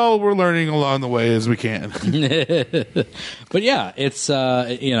 well, we're learning along the way as we can. But yeah, it's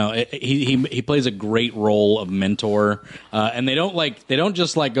he plays a great role of mentor, and they don't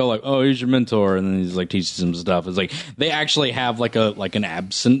just go like, oh, here's your mentor, and then he's like teaches him stuff. It's like they actually have like an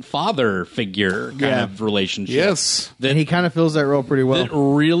absent father figure kind of relationship. Yes, and he kind of fills that role pretty well. That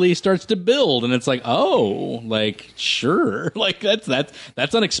really starts to build, and it's like, oh, like sure, like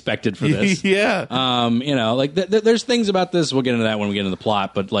that's unexpected for this. Yeah. There's things about this. We'll get into that when we get into the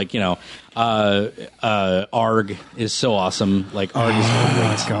plot, but Arg is so awesome. Like Arg is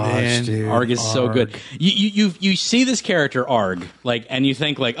great. Gosh, dude. Arg is so good. You see this character Arg, and you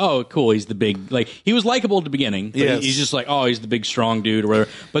think like, oh, cool, he's the big, he was likable at the beginning. But Yes. he's just like, oh, he's the big strong dude or whatever.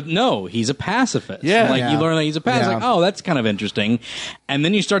 But no, he's a pacifist. Yeah. You learn that he's a pacifist. Yeah. Like, oh, that's kind of interesting. And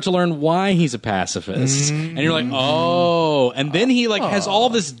then you start to learn why he's a pacifist, and you're like, oh, and then he has all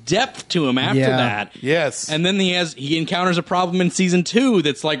this depth to him after that. Yes. And then he encounters a problem in season 2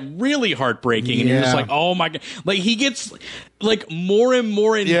 that's really heartbreaking, and you're just like, oh my god, he gets more and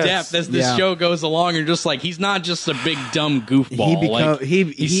more in depth as this show goes along. You're just like, he's not just a big dumb goofball.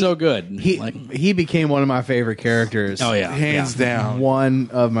 He's so good. He became one of my favorite characters. Oh yeah, hands down, one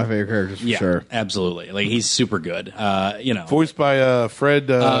of my favorite characters for sure. Absolutely. He's super good. Voiced by Fred.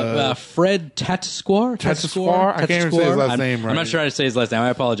 Fred Tatasciore. I can't even say his last name right. I'm not sure how to say his last name. I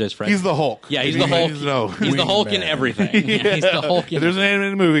apologize, Fred. He's the Hulk. Yeah, he's the Hulk. He's the Hulk in everything. He's the Hulk. If there's an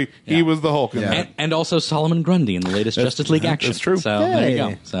animated movie, he was the Hulk in that. And also Solomon Grundy in the latest Justice League action. That's true. So there you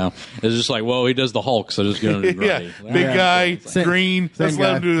go. So it's just like, whoa, he does the Hulk, so just going to do Grundy. Yeah, big guy, green. Let's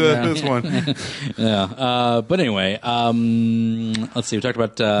let him do this one. Yeah. But anyway, let's see. We talked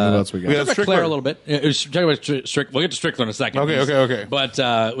about what else we got? We got Claire Strickler a little bit. We'll get to Strickler in a second. Okay.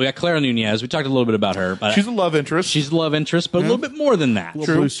 But we got Clara Nunez. We talked a little bit about her. But She's a love interest. she's a love interest, but a little bit more than that.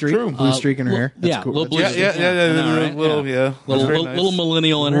 Blue streak, blue streak in her hair. That's cool. Little blue Yeah, streak. yeah, yeah, I know, right? little, yeah. Little, Very little, nice. little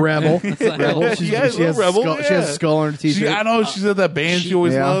millennial in her. Rebel. She Yeah, has a Rebel, skull, she has a skull on her t-shirt. I know she's at that band she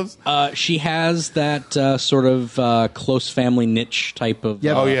always loves. She has that sort of close family niche type of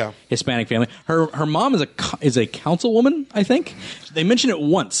Yep. Oh, yeah. Hispanic family. Her mom is a councilwoman, I think. They mention it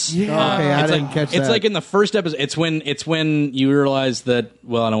once. Yeah. Okay, I it's didn't catch It's that. like in the first episode. It's when you realize that.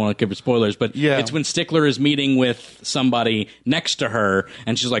 Well, I don't want to give spoilers, but Yeah. it's when Stickler is meeting with somebody next to her,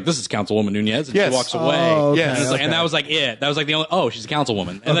 and she's like, "This is Councilwoman Nunez," and Yes. she walks away. Oh, okay, Yes. And, it's like, and that was like it. That was like the only. Oh, she's a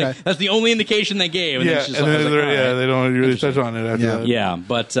councilwoman, and Okay. that's the only indication they gave. And Yeah, then she's and like, I was then like, all right. they don't really touch on it after that. Yeah,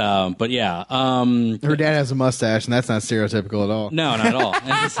 but yeah. Her dad has a mustache, and that's not stereotypical at all. No, not at all.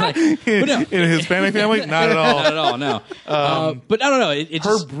 And it's like, but no, In a Hispanic family, not at all. not at all. No. But I don't know. It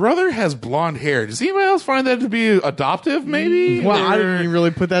Her just brother has blonde hair. Does anybody else find that to be adoptive? Maybe. Well, I Or- didn't even really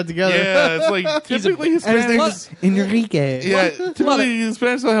put that together. Yeah, it's like typically And his Hispanics. name's Enrique. Yeah, typically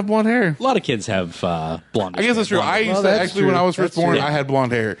Hispanics don't have blonde hair. a lot of kids have blonde. I guess that's true. I used to that's actually true. when I was first That's born, true. I had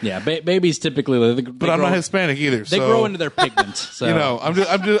blonde hair, Yeah, babies typically. but I'm not Hispanic either. They so, grow into their pigment. So You know,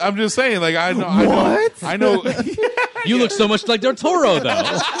 I'm just saying. Like I know. What? I know. you look so much like Del Toro,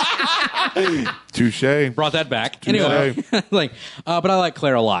 though. Touche. Brought that back. Anyway, but I like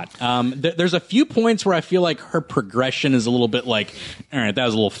Claire a lot. There's a few points where I feel like her progression is a little bit like, all right, that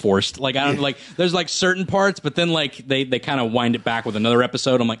was a little forced. Like I don't like. There's like certain parts, but then like they kind of wind it back with another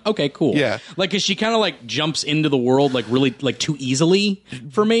episode. I'm like, okay, cool. Yeah. Like because she kind of like jumps into the world like really like too easily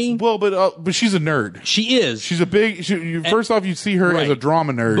for me. Well, but she's a nerd. She is. She's a big. First off, you see her as a Right.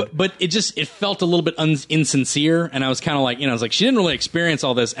 drama nerd. But it felt a little bit insincere, and I was kind of like, I was like, she didn't really experience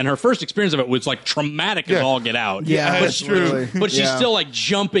all this, and her first experience of it was like traumatic as Yeah. all get out. Yeah, that's true. But she's still like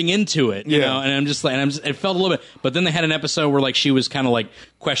jumping into it, you Yeah. know. And I'm just like, it felt a little bit. But then they had an episode where like she was kind of like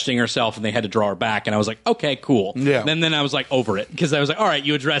questioning herself, and they had to draw her back, and I was like, okay, cool. Yeah. Then I was like over it because I was like, all right,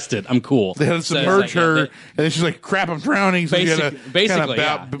 you addressed it. I'm cool. They had to So it's submerge like, her, yeah, and then she's like, "Crap, I'm drowning." So you gotta basically,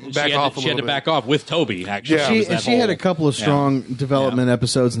 kind of back off a little She had to bit. back off with Toby. Actually, Yeah. It was And that she had whole- a couple of strong development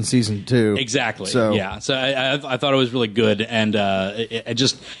episodes in season 2. Exactly. So yeah. So I thought it was really good, and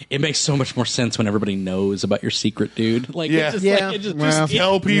it makes so much more sense when everybody knows about your secret, dude. Like, Yeah. it just, Yeah. like, it just, Well, just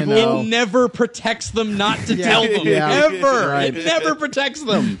Tell people. it never protects them not to tell them Yeah. ever. Right. It never protects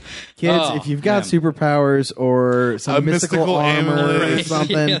them. Kids, Oh, if you've got man. superpowers or some A mystical mystical armor or amulet.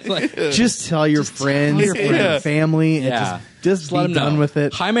 something, Yeah, like- just tell your friends, your friends. and family, and Yeah. just Let be them done know. with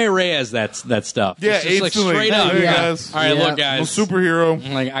it. Jaime Reyes, that stuff. Yeah, It's just like instantly. straight up. There, Yeah. guys. All right, Yeah. look, I'm a guys.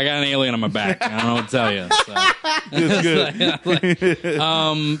 superhero. Like I got an alien on my back. I don't know what to tell you. So. It's good.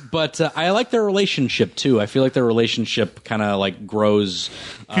 But I like their relationship too. I feel like their relationship kind of like grows.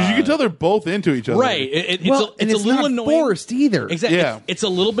 Because you can tell they're both into each other. Right. It's a little not annoying. forced either. Exactly. Yeah. It's a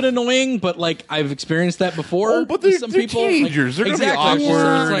little bit annoying, but like I've experienced that before. Oh, but with they're- some they're people. teenagers. They're gonna be exactly.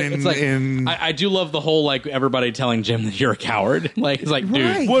 awkward It's like and- I do love the whole like everybody telling Jim that you're a coward. Like, it's like, dude,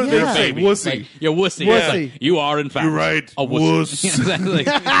 Right, What did yeah. they say? baby. Wussy. Like, you're wussy. Wussy. It's like, you are in fact You're right. a wussy. Wuss. Exactly.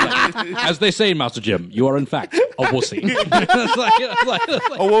 As they say in Master Jim, you are in fact a wussy. It's like,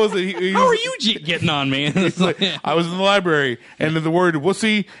 Oh, what was it? how are you getting on me? It's like, I was in the library, and the word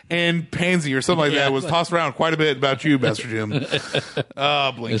wussy and pansy or something like that was tossed around quite a bit about you, Master Jim.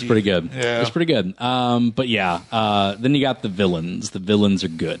 Blinky. it's pretty good. Yeah. It's pretty good. But yeah, then you got the villains. The villains are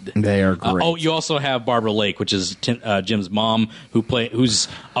good. They are great. Oh, you also have Barbara Lake, which is Jim's mom, who's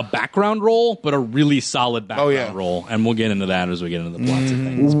a background role, but a really solid background role. And we'll get into that as we get into the plots of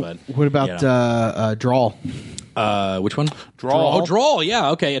things. But What about you know. Drawl? Which one? Drawl. Oh, Drawl.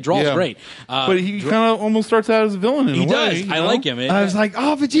 Yeah, okay. Drawl's Yeah. great. But he kind of almost starts out as a villain in He a way. does. you I know? like him. I was like,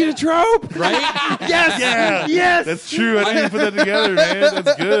 oh, Vegeta trope. right? Yes, Yeah. yes. That's true. I didn't even put that together, man.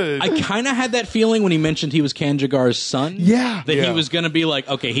 That's good. I kind of had that feeling when he mentioned he was Kanjagar's son. Yeah. That Yeah. he was going to be like,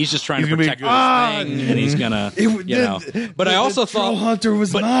 okay, he's just trying He's to gonna be protect good. this thing, and he's going to, But I also Troll thought, Hunter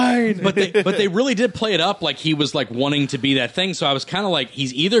was mine. but they really did play it up like he was like wanting to be that thing. So I was kind of like,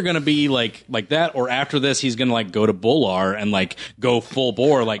 he's either going to be like that, or after this, he's going to like go to Bular and like go full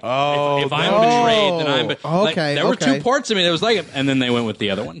bore. Like, if I'm betrayed, then I'm. Like, Okay, there were okay. two parts of me that was like, and then they went with the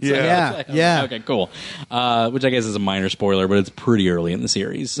other one. So Yeah. I was like, Yeah. Okay, cool. Which I guess is a minor spoiler, but it's pretty early in the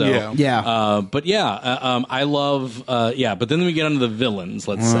series. So Yeah. Yeah. but yeah, I love but then we get onto the villains,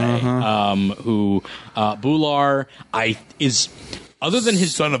 let's say, who Bular is. Other than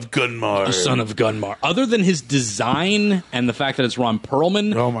his son of Gunmar. son of Gunmar, other than his design and the fact that it's Ron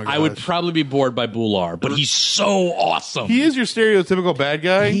Perlman, Oh my I would gosh. probably be bored by Bular. But he's so awesome. He is your stereotypical bad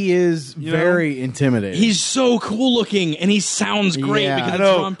guy. He is very intimidating. He's so cool looking, and he sounds great Yeah. because I it's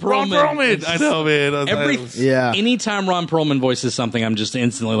know. Ron Perlman. It's I know, man. Yeah. Anytime Ron Perlman voices something, I'm just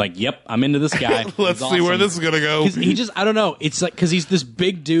instantly like, "Yep, I'm into this guy." Let's He's see where awesome. this is going to go. 'Cause he just, I don't know. It's like, because he's this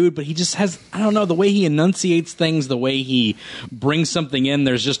big dude, but he just has, I don't know, the way he enunciates things, the way he brings something in,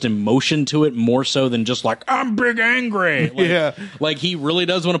 there's just emotion to it more so than just like, I'm big angry. Like, Yeah. Like he really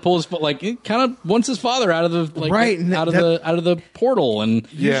does want to pull his, like, he kind of wants his father out of the, like, Right, and out of the portal. And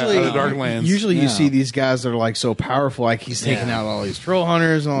Yeah, out of the Darklands. Usually Yeah. you see these guys that are like so powerful, like he's taking Yeah. out all these troll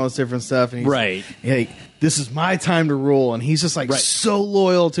hunters and all this different stuff. And he's, Right. Like, this is my time to rule. And he's just like so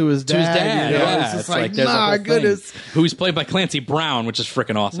loyal to his dad. to his dad, you know? yeah. It's just like, there's a whole my thing. goodness. Who's played by Clancy Brown, which is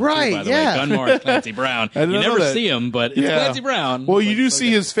freaking awesome. Right, too, by the yeah. way. Gunmar is Clancy Brown. didn't You know never that. see him, but it's Clancy Brown. Well, you do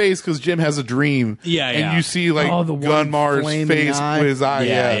see his face because Jim has a dream. Yeah, and yeah. you see like Oh, the one Gunmar's flaming face eye. with his eye.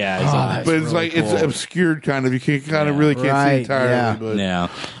 Yeah, Yeah, yeah, his eyes. But it's really like it's cool. obscured, kind of. You can kind of really can't see Right, entirely. yeah. But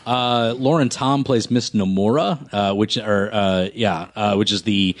Yeah, Lauren Tom plays Miss Nomura, which is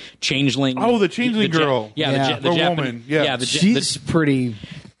the changeling. Oh, the changeling girl. Yeah, The woman, yeah. She's pretty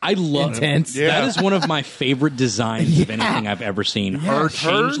I love intense. Yeah. That is one of my favorite designs of anything I've ever seen. Her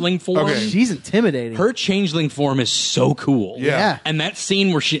changeling form. Okay. She's intimidating. Her changeling form is so cool. Yeah. And that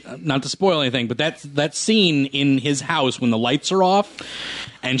scene where she, not to spoil anything, but that scene in his house when the lights are off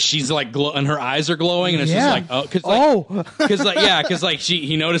and she's like, and her eyes are glowing and it's Yeah. just like, cause like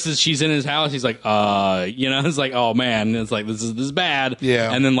he notices she's in his house. He's like, it's like, oh man, it's like, this is bad.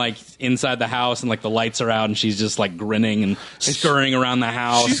 Yeah. And then like inside the house and like the lights are out and she's just like grinning and scurrying around the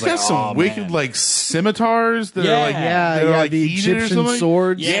house. she's Like, got some oh, wicked man. like scimitars that Yeah. are like that are Yeah, like the heated or Egyptian something.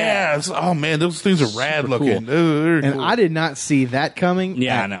 swords. Yeah. Oh man, those things are rad Super looking. cool. They're and cool. I did not see that coming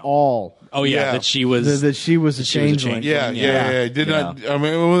Yeah, I at know. all. Oh yeah, Yeah. that she was. That she was a she was a changeling. changeling. Yeah. Did not. I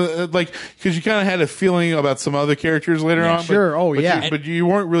mean, it was, like, because you kind of had a feeling about some other characters later on. Sure. Oh, yeah. But you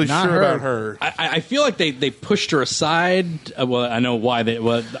weren't really Not sure her. about her. I feel like they pushed her aside. Well, I know why.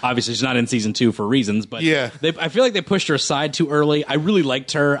 Obviously she's not in season 2 for reasons, but Yeah. I feel like they pushed her aside too early. I really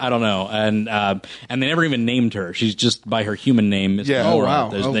liked her. I don't know, and they never even named her. She's just by her human name. Miss Yeah. Nora. Oh,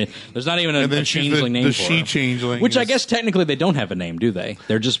 wow. There's not even a And then she's changeling name the for she her. changeling, which I is- guess technically they don't have a name, do they?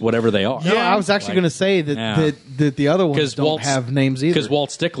 They're just whatever they are. No, I was actually going to say that, Yeah. that the other ones 'Cause don't Walt's- have names either. Because Walt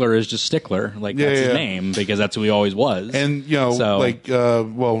Stickler is just Stickler, like Yeah, that's his yeah. name because that's who he always was. And So-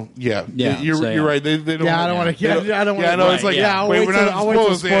 yeah. Yeah, You're so, yeah. right. They don't. Yeah, I don't want to. they Yeah, I don't want Yeah, to. no, it's like yeah, I'll wait, wait we're till not I'll wait till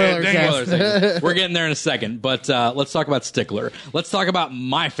supposed to. spoilers. Dang guys. it. Spoilers. We're getting there in a second, but let's talk about Stickler. Let's talk about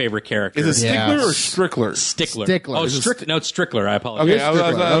my favorite character. Is it Stickler Yeah. or Strickler? Stickler? Stickler. Oh, Is it no, it's Strickler. I apologize. Okay, I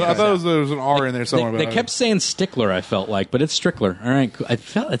Strickler. thought there was an R in there somewhere. They but- kept saying Stickler. I felt like, but it's Strickler. All right, cool.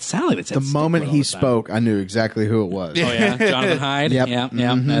 It sounded like they said The moment Stickler all he the time. spoke, I knew exactly who it was. Oh yeah, Jonathan Hyde. Yep.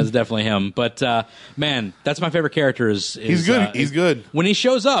 Yeah, that's definitely him. But man, that's my favorite character. He's good. He's good. when he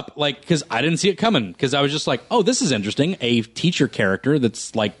shows up. Like, because I didn't see it coming. Because I was just like, oh, this is interesting. A teacher character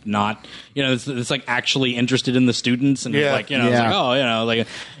that's like not, it's like actually interested in the students and Yeah. like, it's Yeah. like,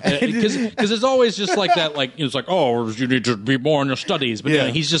 oh, because it's always just like that. Like it's like, oh, you need to be more in your studies. But Yeah.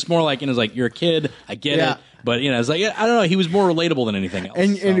 he's just more like, it's like you're a kid. I get Yeah. it. But it's like I don't know. He was more relatable than anything else.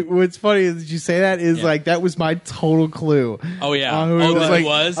 And what's funny is that you say that is like that was my total clue. Oh yeah. on who he Oh, was. he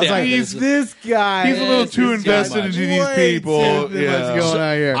was. I was like, He's- this guy. He's a little is too this guy invested much into these way people. too than Yeah. what's going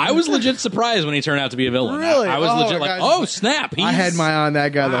on here. I was legit surprised when he turned out to be a villain. Really? I was Oh, legit my like, gosh. oh snap! I had my eye on that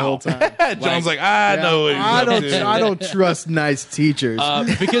guy the whole time. John's like, I know what he's I up don't. to. I don't trust nice teachers.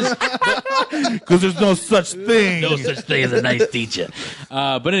 because Because there's no such thing. no such thing as a nice teacher.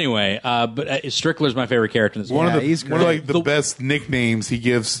 But anyway, Strickler's my favorite character in this One one. of the he's one of great. like the best nicknames he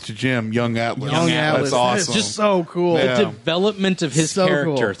gives to Jim, Young Atlas. Young Atlas. That's awesome. It's just so cool. Yeah. The development of his So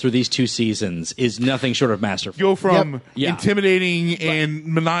character cool. through these 2 seasons is nothing short of masterful. Go from Yeah. intimidating and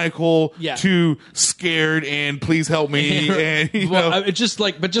maniacal Yeah. to scared and please help me. And It's just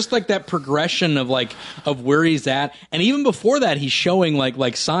like that progression of where he's at, and even before that, he's showing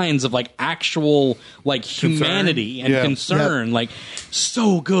like signs of like actual like humanity and Yeah. concern. Like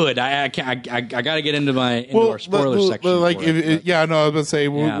so good. I got to get into our spoiler section. Like, for it, but- I know. I was gonna say.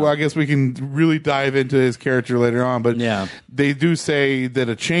 Yeah. Well, I guess we can really dive into his character later on. But Yeah. they do say that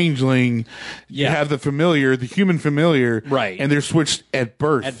a changeling, you Yeah. have the familiar, the human familiar, Right. and they're switched at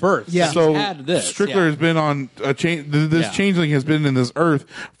birth. At birth. Yeah. He's So had this. Strickler yeah. has been on a this Yeah. changeling has been in this earth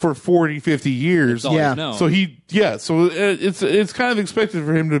for 40, 50 years. That's all he's Yeah. known. So it's kind of expected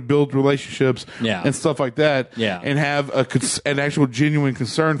for him to build relationships Yeah. and stuff like that. Yeah. And have an actual genuine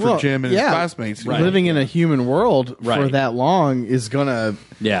concern for Well, Jim and his yeah. classmates. Right. Living in a human world for Right. that long is gonna.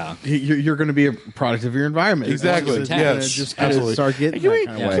 Yeah. You're going to be a product of your environment. Exactly. It's gonna Yes. just kind of Absolutely. start getting Can that we,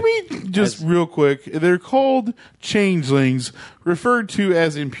 kind of can way. we just real quick? They're called changelings, referred to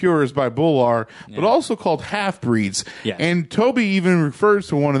as impures by Bullar, but also called half breeds. Yes. And Toby even refers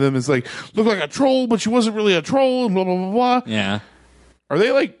to one of them as like looked like a troll, but she wasn't really a troll. And blah blah blah blah. Yeah. Are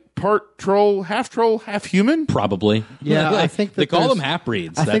they like part troll, half human? Probably. Yeah, I think they that call there's- them half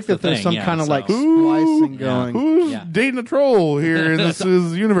breeds. I think that there's some kind of like splicing going. Who's Yeah. dating a troll here in this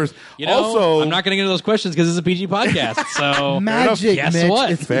universe? Also, I'm not going to get into those questions because it's a PG podcast. So Magic, Guess Mitch. what?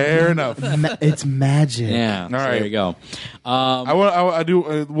 It's, fair enough. it's magic. Yeah. So right. there you go. I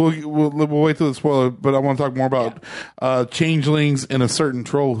do. We'll wait till the spoiler, but I want to talk more about changelings and a certain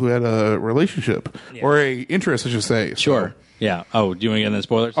troll who had a relationship or a interest, I should say. Sure. Yeah. Oh, do you want to get into the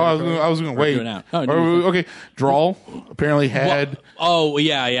spoilers? Oh, I was going to wait. do it now. Oh, Okay, Drawl apparently had. Oh,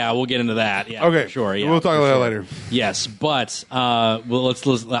 yeah. We'll get into that. Yeah. Okay, Sure. Yeah. we'll talk for about that sure. later. Yes, but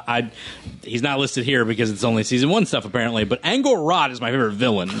let's he's not listed here because it's only season 1 stuff apparently. But Angor Rot is my favorite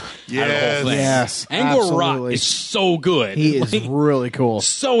villain. Out of the Yes. whole thing. Yes, Angor Rot absolutely. is so good. He is Like, really cool.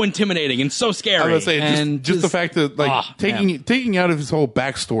 so intimidating and so scary. I was going to say and just the fact that like taking out of his whole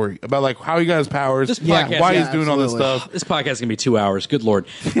backstory about like how he got his powers, This podcast- why he's yeah, doing all this absolutely. stuff. This podcast is gonna be 2 hours. Good lord,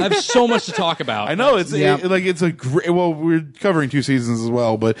 I have so much to talk about. I know it's Yeah. it's a great. Well, we're covering 2 seasons as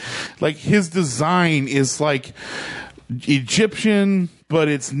well, but like his design is like Egyptian, but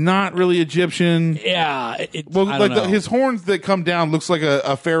it's not really Egyptian. Yeah. Well, I like don't know. his horns that come down looks like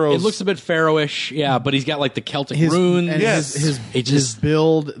a pharaoh's. It looks a bit pharaohish, yeah, but he's got like the Celtic His runes. and Yes. his It his just-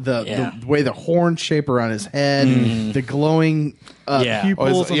 build, Yeah. the way the horn shape around his head, the glowing Yeah. pupils.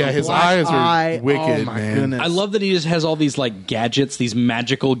 Oh, his- on the his black eyes are eye. wicked, Oh my man. goodness! I love that he just has all these like gadgets, these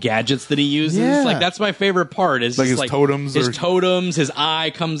magical gadgets that he uses. Yeah. Like that's my favorite part. Is Like just, his totems his or- totems. His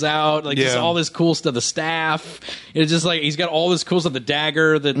eye comes out, like just Yeah. all this cool stuff. The staff. It's just like he's got all this cool stuff. The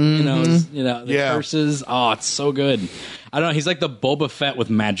dagger that the Yeah. curses. Oh, it's so good. I don't know. He's like the Boba Fett with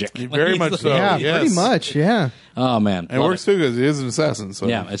magic. Very He's much like- so. yeah, yes. pretty much. Yeah, Oh man, And it Love works too because he is an assassin. So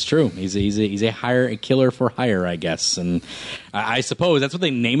Yeah, it's true. He's a killer for hire, I guess, and I suppose that's what they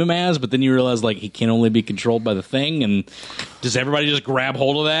name him as. But then you realize like he can only be controlled by the thing, and does everybody just grab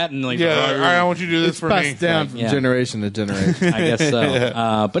hold of that and like? yeah. All right, I want you to do this for me. passed down from yeah. generation to generation. I guess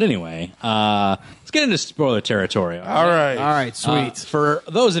so. But anyway, let's get into spoiler territory. All right. All right, sweet. For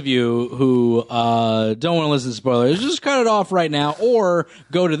those of you who don't want to listen to spoilers, just cut it off right now or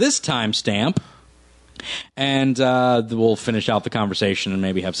go to this timestamp. And we'll finish out the conversation and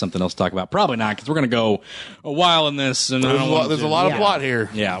maybe have something else to talk about. Probably not, because we're going to go a while in this. And I don't want There's to- a lot of Yeah. plot here.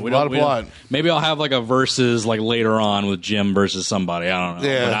 Yeah, a lot of plot. Maybe I'll have like a versus like later on with Jim versus somebody. I don't know.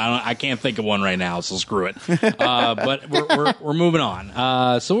 Yeah. But I can't think of one right now, so screw it. But we're moving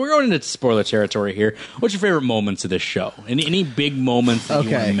on. So we're going into spoiler territory here. What's your favorite moments of this show? Any big moments that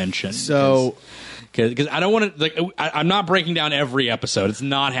you want to mention? So because I don't want to like I'm not breaking down every episode. It's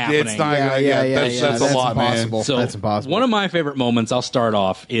not happening. It's not. yeah, That's a lot, impossible. man. So That's impossible. One of my favorite moments, I'll start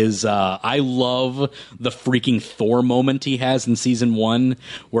off, is I love the freaking Thor moment he has in season 1,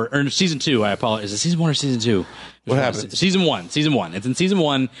 or season 2. I apologize. Is it season 1 or season 2? What happens? Season one. It's in season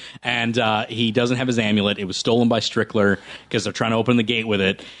 1, and he doesn't have his amulet. It was stolen by Strickler because they're trying to open the gate with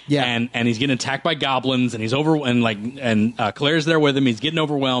it. Yeah. And he's getting attacked by goblins, and he's Claire's there with him. He's getting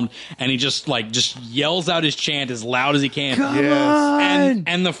overwhelmed, and he just yells out his chant as loud as he can. Yes.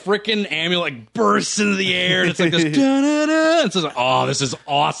 And the frickin' amulet bursts into the air, and it's like this. Da-da-da. It's just like, oh, this is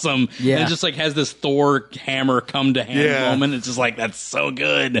awesome. Yeah. And it just like has this Thor hammer come to hand moment. It's just like, that's so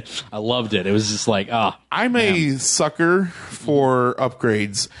good. I loved it. It was just like, I'm a sucker for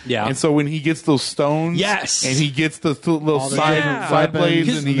upgrades. Yeah. And so when he gets those stones, Yes. and he gets the little side blades,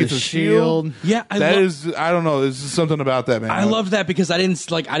 and he gets a shield. Yeah, I don't know. There's just something about that, man. I loved that because I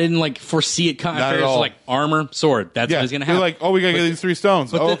didn't foresee it coming. Not at It's all. like armor, sword. That's what he's gonna they're have. like, oh, we gotta get these 3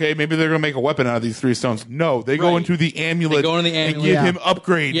 stones. but Okay, maybe they're gonna make a weapon out of these 3 stones. No, they go Right. into the amulet, They go into the and amulet. give Yeah. him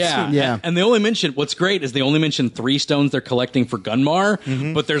upgrades. Yeah. And they only mention, what's great is they only mention 3 stones they're collecting for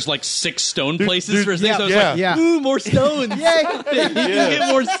Gunmar, but there's like 6 stone places for his things. So it's like, yeah. ooh, more stones. Yay! You get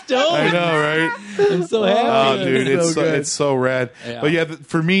more stones. I know, right? I'm so happy. Oh, dude, good. it's so rad. Yeah. But yeah,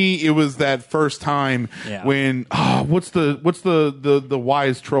 for me, it was that first time when what's the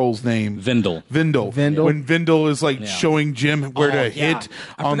wise troll's name? Vendel. Vendel. When Vendel is like showing Jim where to hit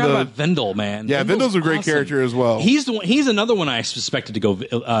I on forgot the. about Vendel, man. Yeah, Vendel's a great awesome. character as well. He's the one, he's another one I suspected to go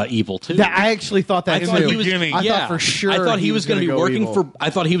evil too. I actually thought that I thought too. he was. beginning. I yeah, thought for sure I thought he was going to be gonna go working evil. for. I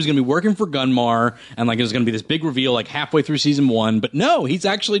thought he was going to be working for Gunmar, and like it was going to be this big reveal like halfway through season 1. But no, he's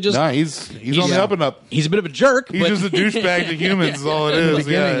actually just. Nah, he's on the up and up. He's a bit of a jerk. He's but, just a douchebag to humans. Is all it In the is.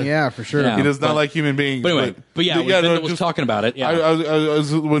 beginning, Yeah. for sure. Yeah. He does not But- like human beings. But anyway, when Vendel was talking about it, I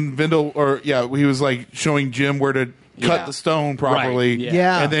was when Vendel, he was like showing Jim where to cut the stone properly. Right,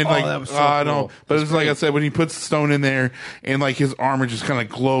 yeah. And then that was so I cool. know, but it's like I said, when he puts the stone in there and like his armor just kind of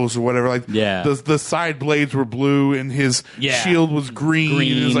glows or whatever, like the side blades were blue and his shield was green.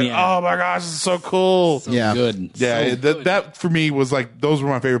 And it was like, oh my gosh, this is so cool. good. Yeah, So good. that for me was like those were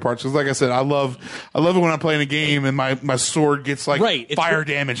my favorite parts because, like I said, I love it when I'm playing a game and my sword gets like fire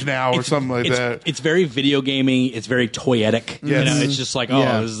damage now or something like that. It's very video gaming. It's very toyetic. Yes. You know, it's just like,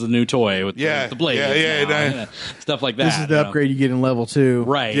 this is a new toy with the blade. Stuff like that. This is the upgrade you get in level 2.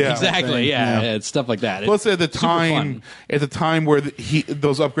 Right. Yeah. Exactly. Yeah. It's stuff like that. Plus, It's at the time where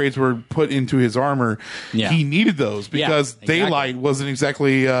those upgrades were put into his armor, he needed those because daylight wasn't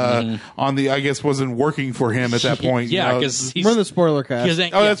exactly on the. I guess wasn't working for him at that point. Yeah, because We're in the spoiler cast.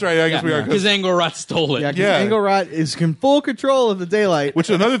 That's right. I guess we are. Because Angor stole it. Yeah, because Engelrot is in full control of the daylight. Which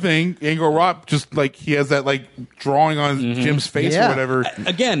is another thing, Angor Rot just like he has that like drawing on Jim's face or whatever.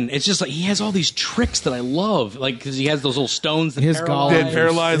 Again, it's just like he has all these tricks that I love, like because he has those little stones that His That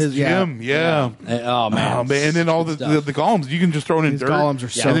paralyzed Jim. Oh man. Oh man, and then all the golems you can just throw it in His dirt. golems are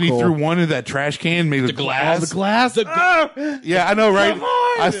so and then he cool. threw one in that trash can, made the glass. The glass. Yeah, I know, right?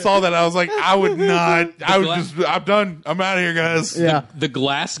 I saw that. I was like, I would not. I'm done. I'm out of here, guys. Yeah. The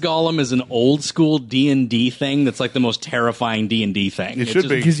glass golem is an old school D&D thing that's like the most terrifying D&D thing. It should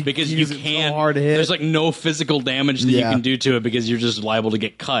be. because you Use it so can't. hard to hit. There's like no physical damage that you can do to it because you're just liable to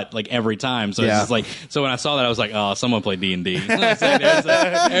get cut like every time. So it's just like so when I saw that I was like, oh, someone played D&D. There's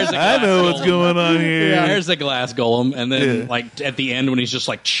a I know what's going on here. There's a glass golem, and then like at the end when he's just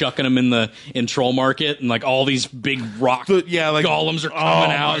like chucking them in Troll Market, and like all these big rock golems are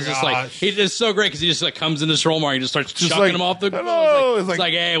coming out. It's just like it's so great because he just like comes into Troll Market and just starts chucking them off the. Hello. It's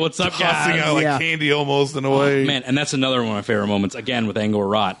like, hey, what's up, tossing guys? out like candy almost in a way. Man, and that's another one of my favorite moments. Again with Angor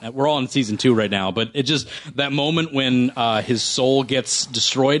Rot. We're all in season 2 right now, but it just that moment when his soul gets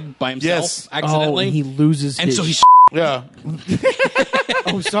destroyed by himself accidentally, and he loses. and so he's. Yeah.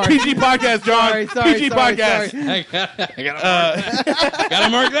 Oh, sorry. PG podcast, John. Sorry, PG podcast. Gotta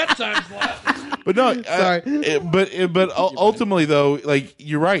mark that time slot. But no, Sorry. but ultimately though, like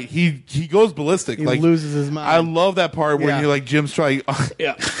you're right. He goes ballistic. He like loses his mind. I love that part where Yeah. you like Jim's trying.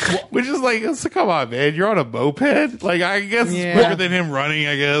 Yeah. Which is like, it's come on, man. You're on a moped. Like I guess it's Yeah. quicker than him running.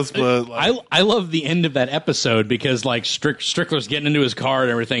 I guess, but like, I love the end of that episode because like Strickler's getting into his car and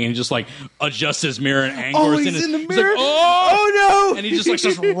everything, and he just like adjusts his mirror and Angor's he's in the he's mirror? like, oh no! and he just like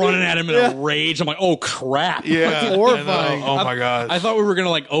starts running at him in a rage. I'm like, oh crap! yeah, horrifying. Oh my god. I thought we were gonna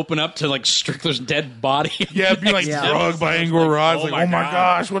like open up to like Strickler's dead body. Yeah, be like Yeah. drugged by Angor Rod. It's like, oh my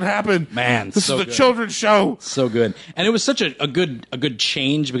gosh, what happened? Man, this so is a good. children's show. So good, and it was such a good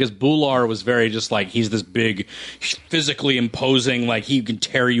change because Bular was very just like he's this big, physically imposing, like he can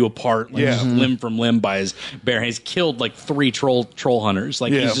tear you apart, like just limb from limb by his bare hands. He's killed like 3 troll hunters.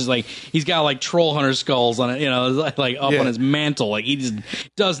 Like he's just like he's got like troll hunter skulls on it, you know, like up on his mantle. Like he just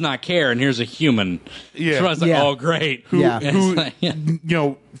does not care. And here's a human. Yeah. So I was like, Yeah. oh great. Yeah. It's like, You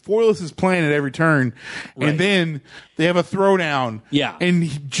know, Foilus is playing it every turn, and then they have a throwdown. Yeah.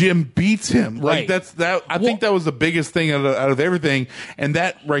 and Jim beats him. Like Right. I think that was the biggest thing out of everything, and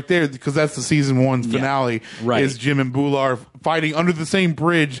that right there, because that's the season 1 finale. Right. Is Jim and Bular fighting under the same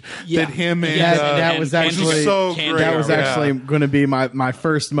bridge that him and that was actually so great. That was actually going to be my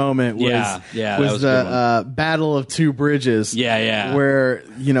first moment. Was, that was was a good the Battle of Two Bridges. Yeah. Where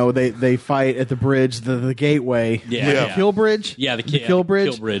they fight at the bridge, the gateway. Yeah. The Kill Bridge. Yeah, the Kill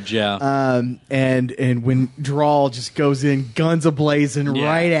Bridge. Kill Bridge, yeah. And when Drawl just goes in guns a-blazing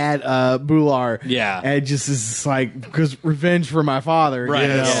right at Bular. Yeah. And it just is like, because revenge for my father. Right, you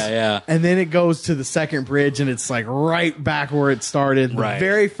know? yeah. And then it goes to the second bridge, and it's like right back where it started. The Right.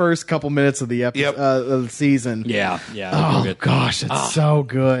 very first couple minutes of the episode of the season. Yeah. Oh good. gosh, it's so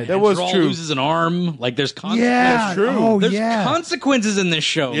good. That was Drawl true. loses an arm. Like there's consequences. Yeah, That's true. Oh, There's yeah. consequences in this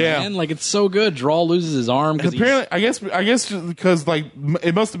show, Yeah. man. Like it's so good. Drawl loses his arm And because apparently, I guess because like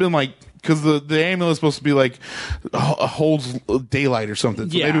it must have been like because the amulet is supposed to be like holds daylight or something.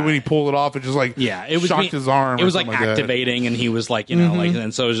 So Yeah. maybe when he pulled it off, it just like it was shocked his arm. It was or like something that. activating, and he was like like,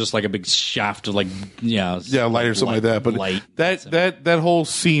 and so it was just like a big shaft of like light or something like that. But light. that whole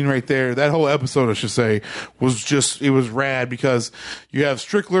scene right there, that whole episode, I should say, it was rad because you have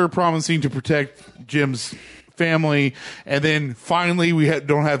Strickler promising to protect Jim's family, and then finally we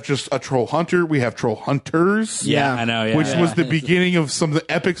don't have just a troll hunter, we have troll hunters. Yeah, I know. Yeah, which was the beginning of some of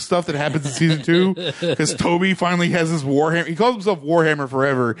the epic stuff that happens in season 2. Because Toby finally has his Warhammer. He calls himself Warhammer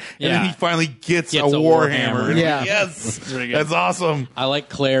Forever, and then he finally gets a Warhammer. Warhammer. Yeah. Yes, pretty good. that's awesome. I like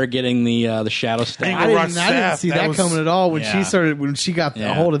Claire getting the shadow staff. I I didn't see that coming at all when she got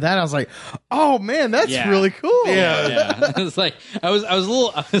a hold of that. I was like, oh man, that's really cool. Yeah. It's like I was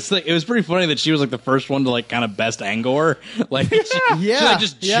like it was pretty funny that she was like the first one to like kind of best Angor. Like she like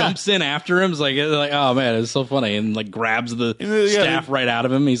just jumps in after him. It's like oh man, it's so funny, and like grabs the staff right out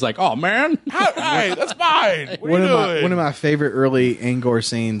of him. He's like, oh man, Hey, that's mine. What are you doing? One of my favorite early Angor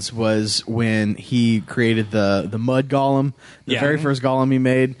scenes was when he created the mud golem, the very first golem he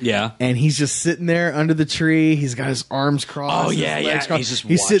made. Yeah. And he's just sitting there under the tree. He's got his arms crossed. Oh, his yeah, legs yeah. crossed. He's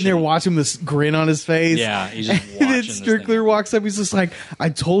just sitting there watching. watching this grin on his face. Yeah, he's just And then watching this Strickler thing. walks up. He's just like, I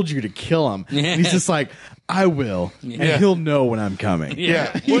told you to kill him. And he's just like, I will. And he'll know when I'm coming.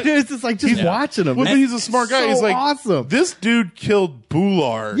 Yeah. It's just like, just watching him. Well, he's a smart guy. So He's like, awesome. This dude killed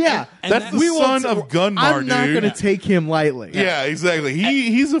Bular. Yeah. That's the son of Gunmar, I'm not dude. going to take him lightly. Yeah, exactly.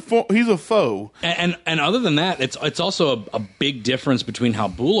 He's a foe. And other than that, it's also a big difference between how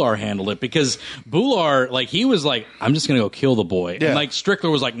Bular handled it, because Bular, like, he was like, I'm just gonna go kill the boy. Yeah. And like Strickler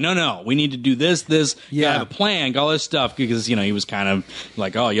was like, no, we need to do this, gotta have a plan, got all this stuff, because he was kind of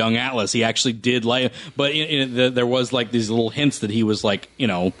like, oh, young Atlas, he actually did like, but there was like these little hints that he was like,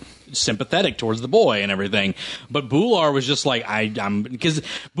 sympathetic towards the boy and everything, but Bular was just like, I'm because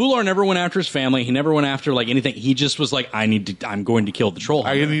Bular never went after his family. He never went after like anything. He just was like, I'm going to kill the troll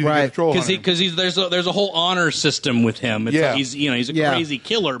hunter. I need to get the troll hunter. Because there's a whole honor system with him. It's like he's a crazy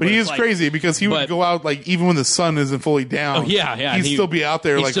killer, But he it's is like, crazy because he would go out like even when the sun isn't fully down. Oh yeah. He'd still be out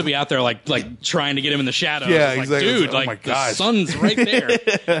there. He'd Like still be out there like trying to get him in the shadows. Yeah, It's exactly. Like, dude, It's like, oh like my gosh. the sun's right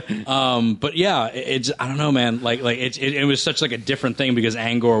there. But yeah, it's I don't know, man. Like it was such like a different thing because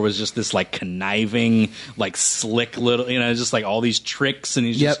Angor was just this like conniving, like slick little, just like all these tricks, and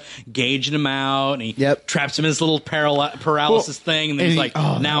he's just gauging him out, and he traps him in this little paralysis thing, and then he's like,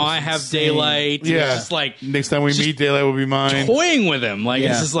 now I have daylight. Yeah, and it's just like next time we meet, daylight will be mine. Toying with him, like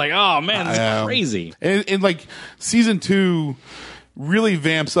it's just like, oh man, this is crazy. And like season 2 really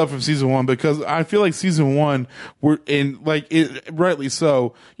vamps up from season 1 because I feel like season 1 we're in like it rightly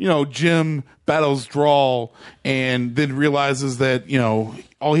so. Jim battles Drawl and then realizes that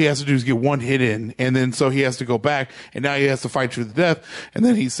all he has to do is get one hit in, and then so he has to go back, and now he has to fight to the death, and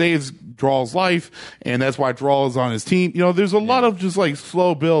then he saves Drawl's life, and that's why Drawl is on his team. There's a lot of just like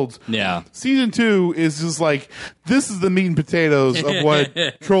slow builds. Yeah. Season 2 is just like, this is the meat and potatoes of what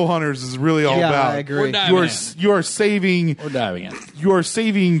Troll Hunters is really all about. I agree. You are saving We're diving in. you are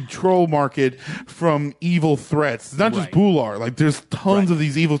saving troll market from evil threats. It's not just Bular. Like there's tons of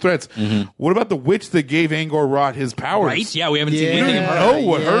these evil threats. What about the witch that gave Angor Rot his powers? Right? Yeah, we haven't seen We don't anything even of her. know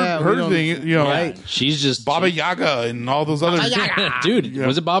what her thing. Right. She's just Baba Yaga and all those other. Dude,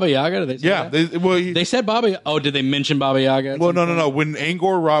 was it Baba Yaga? Did they say that? They said Baba. Oh, did they mention Baba Yaga? Well, no. When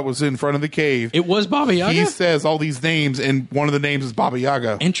Angor Rot was in front of the cave, It was Baba Yaga. he says all these names, and one of the names is Baba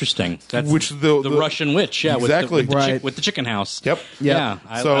Yaga. Interesting. That's Which the Russian witch? Yeah, Exactly. with the chicken house. Yep. Yeah,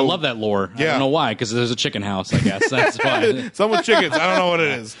 I love that lore. I Yeah. don't know why, because there's a chicken house. I guess that's why. Some with chickens. I don't know what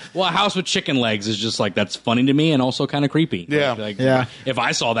it is. Well, a house with chickens chicken legs is just like, that's funny to me and also kind of creepy. Yeah. If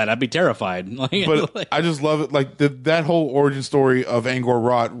I saw that, I'd be terrified. But I just love it. Like that whole origin story of Angkor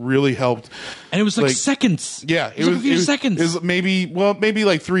Wat really helped. And it was like seconds. Yeah, it was a few seconds. It was maybe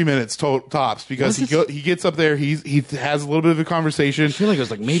like 3 minutes tops, because he gets up there. He has a little bit of a conversation. I feel like it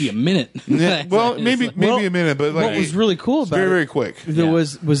was like maybe a minute. Yeah, well, maybe a minute, but like what was really cool about very quick. There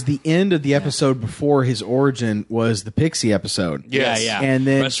was the end of the episode before his origin was the Pixie episode. Yes. Yeah. And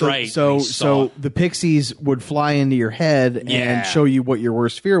then That's right. So the Pixies would fly into your head and show you what your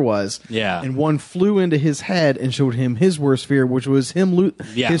worst fear was. Yeah. And one flew into his head and showed him his worst fear, which was him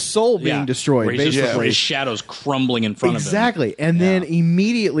his soul being destroyed. Where his shadow's crumbling in front of him. Exactly. And then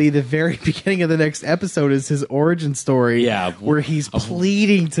immediately the very beginning of the next episode is his origin story. Yeah. Where he's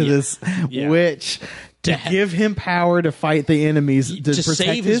pleading to this witch to give him power to fight the enemies, to protect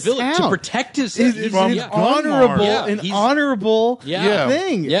save his village, town. to protect his It's from an Gunmar. honorable Yeah.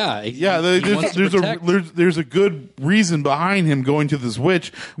 thing. Yeah. There's a good reason behind him going to this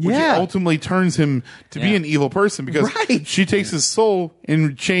witch, which ultimately turns him to be an evil person, because she takes his soul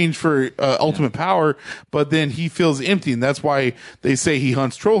in exchange for ultimate power, but then he feels empty, and that's why they say he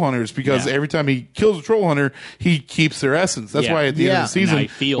hunts troll hunters, because every time he kills a troll hunter, he keeps their essence. That's why at the end of the season,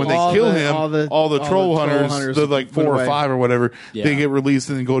 when they kill him, all the troll hunters, the like 4 or 5 or whatever, they get released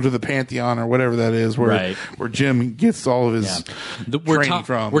and then go to the Pantheon or whatever that is, where Jim gets all of his training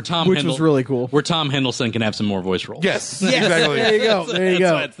from. Which was really cool. Where Tom Hiddleston can have some more voice roles. Yes, exactly. There you go. There you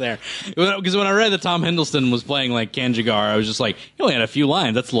go. That's why it's there. Because when I read that Tom Hiddleston was playing like Kanjigar, I was just like, he only had a few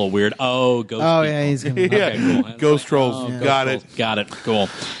lines. That's a little weird. Oh, ghost. Oh, people. yeah, he's gonna Okay, cool. Ghost trolls. Got it. Got it. Cool.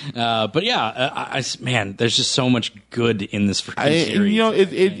 But yeah, man, there's just so much good in this freaking series. You know,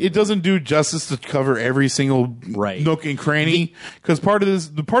 it doesn't do justice to cover every single nook and cranny, because part of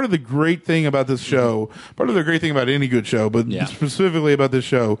the great thing about this show, part of the great thing about any good show, but specifically about this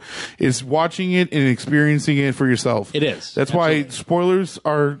show, is watching it and experiencing it for yourself. It is. That's why spoilers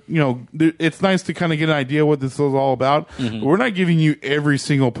are, it's nice to kind of get an idea what this is all about. But we're not giving you every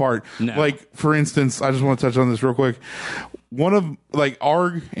single part. No. Like, for instance, I just want to touch on this real quick. One of, like,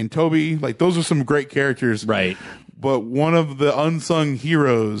 Arg and Toby, like, those are some great characters. Right. But one of the unsung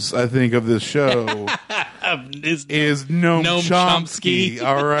heroes, I think, of this show is Noam Chomsky.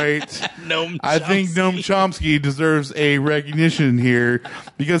 All right. Noam Chomsky. I think Noam Chomsky deserves a recognition here,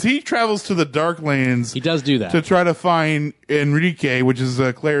 because he travels to the Darklands. He does do that. To try to find Enrique, which is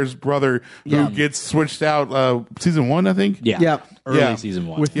Claire's brother, who gets switched out season 1, I think. Yeah. Yep. Early season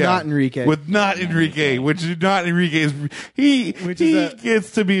 1. With not Enrique. With not Enrique, which is not Enrique. He gets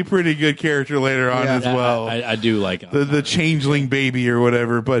to be a pretty good character later on as well. I do like the changeling baby or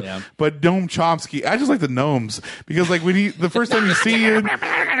whatever, but Noam Chomsky, I just like the gnomes, because like when the first time you see him,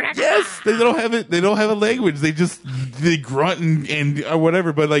 they don't have it. They don't have a language. They grunt and or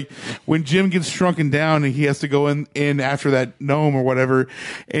whatever. But like when Jim gets shrunken down and he has to go in after that gnome or whatever,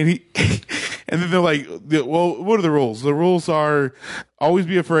 and and then they're like, well, what are the rules? The rules are always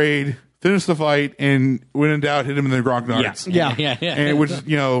be afraid, finish the fight, and when in doubt, hit him in the grognards. Yeah. And which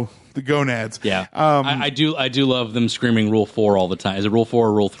the gonads. Yeah. I do love them screaming Rule 4 all the time. Is it Rule 4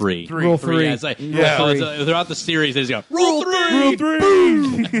 or Rule 3? Rule 3. Yeah, it's like, throughout the series, they just go, Rule 3! Rule 3!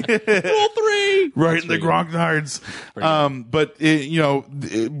 Rule 3! Right in the grognards. But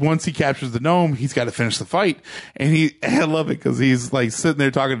once he captures the gnome, he's got to finish the fight. And I love it, because he's like sitting there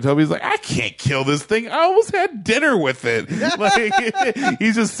talking to Toby. He's like, I can't kill this thing. I almost had dinner with it. Like,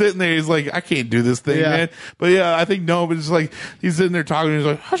 he's just sitting there. He's like, I can't do this thing, man. But yeah, I think gnome is like, he's sitting there talking. And he's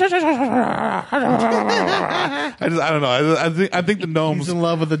like, I don't know. I think the gnomes. He's in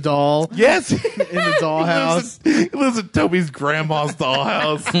love with the doll. Yes, in the dollhouse. He lives in Toby's grandma's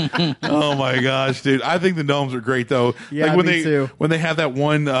dollhouse. Oh my gosh, dude! I think the gnomes are great though. Yeah, like when me too. When they have that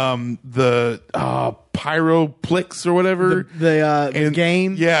one, Pyroplix or whatever, the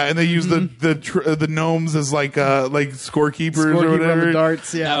game. Yeah, and they use the gnomes as like scorekeepers or whatever. The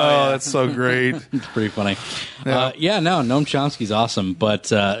darts. Yeah. Oh, that's so great. It's pretty funny. Noam Chomsky's awesome,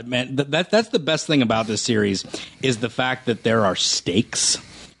 but man, that's the best thing about this series is the fact that there are stakes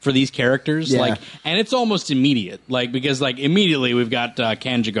for these characters, and it's almost immediate, because immediately we've got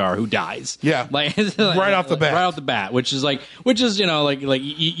Kanjigar who dies, right off the bat, which is you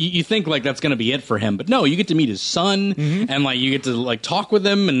think that's going to be it for him, but no, you get to meet his son, and you get to talk with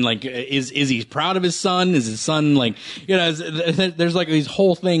him, and is he proud of his son? Is his son there's these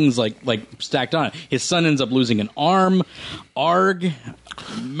whole things stacked on it. His son ends up losing an arm. Arg,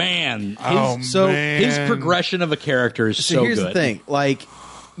 man, his progression of a character is so here's good. the thing,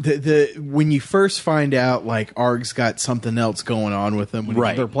 the when you first find out like Arg's got something else going on with him, when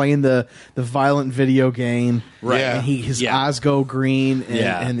Right. they're playing the violent video game, Right. Yeah. And his Yeah. eyes go green, and,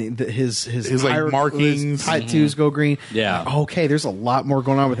 Yeah. and his like, pirate- markings. his tattoos go green. Yeah. Like, okay, there's a lot more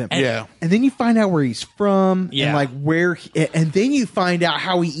going on with him. Yeah. and then you find out where he's from, Yeah. and like and then you find out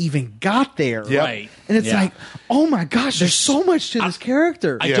how he even got there. Yep. Right. And it's Yeah. like, oh my gosh, there's so much to this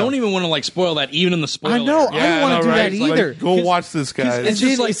character. I Yeah. don't even want to like spoil that, even in the spoiler. I know. I don't want to do right? that Like, either. go watch this, guys. And It's then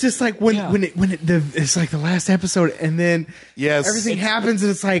just like- it's just like when Yeah. it's like the last episode, and then Yes. everything happens, and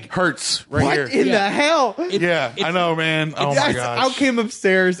it's like, Hurts right what here. in Yeah. the hell? Yeah, I know, man. Oh my I gosh. came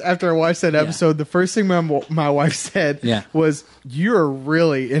upstairs after I watched that episode. The first thing my wife said Yeah. was, "You're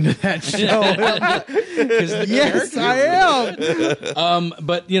really into that show." Yes, I am.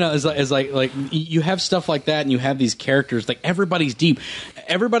 But you know, as like you have stuff like that, and you have these characters. Like everybody's deep.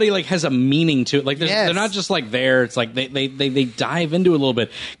 Everybody like has a meaning to it. Like Yes. they're not just like there. It's like they dive into it a little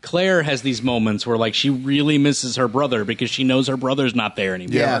bit. Claire has these moments where like she really misses her brother because she knows her brother's not there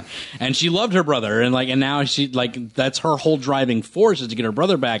anymore. Yeah. And she loved her brother, and now she like that's her whole driving force is to get her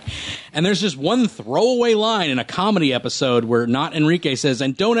brother back. And there's just one throwaway line in a comedy episode where not Enrique says,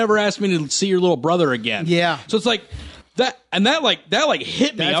 "And don't ever ask me to see your little brother again." Yeah. So it's like that, and that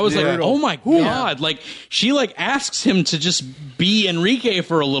hit me. That's I was like, brutal. "Oh my god!" Like she like asks him to just be Enrique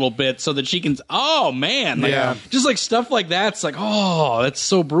for a little bit so that she can. Oh man, like, Yeah. just like stuff like that. It's like, oh, that's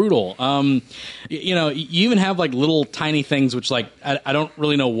so brutal. You know, you even have like little tiny things which like I don't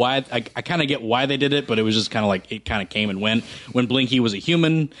really know why. I kind of get why they did it, but it was just kind of like it kind of came and went. When Blinky was a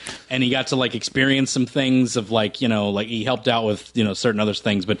human, and he got to like experience some things of like, you know, like he helped out with, you know, certain other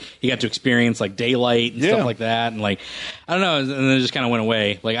things, but he got to experience like daylight and Yeah. stuff like that, and like I don't know, and then it just kind of went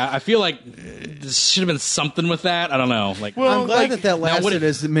away. Like I feel like there should have been something with that. I don't know. Like Well, I'm glad like, that now what lasted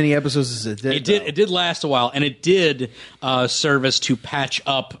as many episodes as it did. it did. though. It did last a while, and it did serve as to patch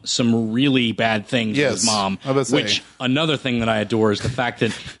up some really bad things with his Yes, mom. I was about to say. Which another thing that I adore is the fact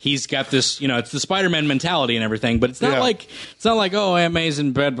that he's got this. You know, it's the Spider-Man mentality and everything, but it's not Yeah. like oh, Aunt May's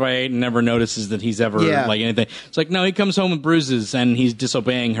in bed by 8 and never notices that he's ever Yeah. like anything. It's like no, he comes home with bruises and he's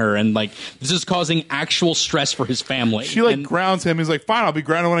disobeying her, and like this is causing actual stress for his family. She like And- grounds him. He's like, "Fine, I'll be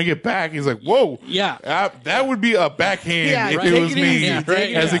grounded when I get back." He's like, "Whoa, Yeah. that would be a backhand Yeah, if right. it Take was it me easy, take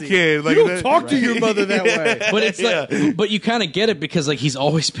it as a easy. kid." Like, You don't talk to your mother that way. But it's like, but you kind of get it because like he's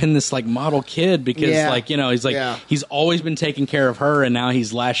always been this like model kid because Yeah. like, you know, he's like Yeah. he's always been taking care of her, and now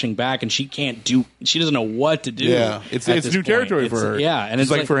he's lashing back, and she doesn't know what to do. Yeah. It's at new this point. territory for her. Yeah, and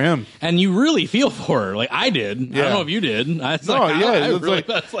It's like for him. and you really feel for her. Like I did. I Yeah. don't know if you did. It's No, like, yeah, I it's really, like,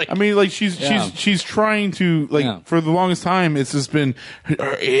 that's like I mean, like she's Yeah. she's trying to like Yeah. for the longest time. It's just been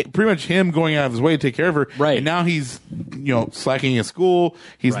pretty much him going out of his way to take care of her. Right. And now he's slacking at school.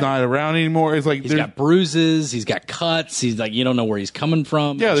 He's Right. not around anymore. It's like he's got bruises, he's got cuts, he's like you don't know where he's coming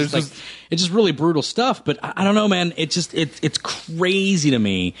from. Yeah, it's there's just, like, it's just really brutal stuff. But I don't know, man. It's crazy to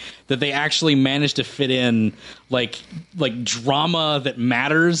me that they actually managed to fit in like drama that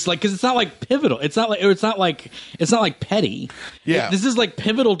matters. Like because it's not like pivotal. It's not like petty. Yeah. This is like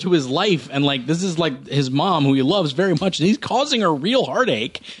pivotal to his life, and like this is like his mom who he loves very much, and he's causing her real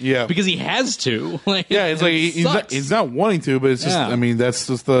heartache. Yeah. because he has to. Like, Yeah, it's like it sucks. he's not wanting to, but it's just Yeah. I mean that's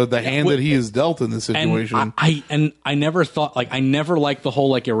just the hand well, that he is dealt in this situation. And I never thought I never liked the whole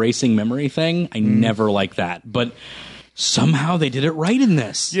like erasing memory thing. I never liked that, but somehow they did it right in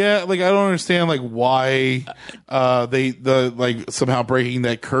this. Yeah, like I don't understand like why somehow breaking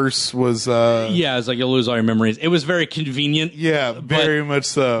that curse was Yeah, it's like you'll lose all your memories. It was very convenient. yeah, very much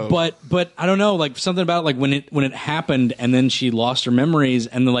so. But I don't know, like something about like when it happened and then she lost her memories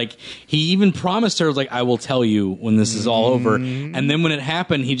and then like he even promised her like I will tell you when this is all over, and then when it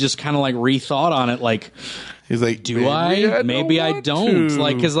happened he just kind of like rethought on it like He's like, do I? Maybe I don't. To.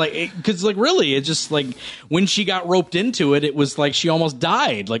 Like, because really, it just like when she got roped into it, it was like she almost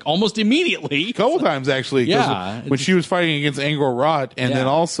died, like almost immediately. a couple times actually. 'Cause Yeah, when she was fighting against Angor Rot, and Yeah. then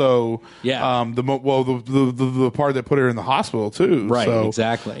also, Yeah. the part that put her in the hospital too. Right, So,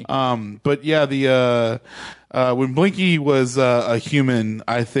 exactly. but yeah, when Blinky was a human,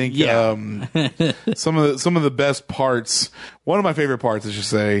 I think Yeah. some of the best parts. One of my favorite parts, I should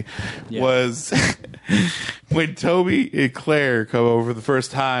say, was when Toby and Claire come over the first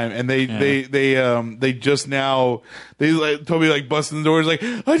time, and they just now Toby like busting the doors like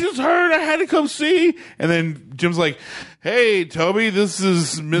I just heard I had to come see, and then Jim's like, "Hey Toby, this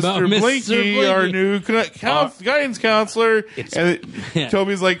is Mr. Mr. Blinky, our Blinky. new guidance counselor," and yeah.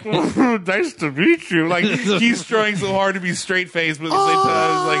 Toby's like, "Nice to meet you." Like he's trying so hard to be straight faced, but at the same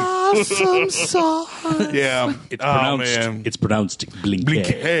time, it's like, Awesome sauce. Yeah. It's Oh, pronounced. man. It's pronounced Blinke.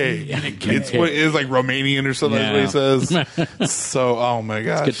 It's what is like Romanian or something. Yeah. That's what he says. So, oh my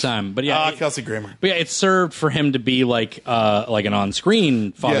gosh, Good time. But yeah, Kelsey Grammer. But yeah, it served for him to be like an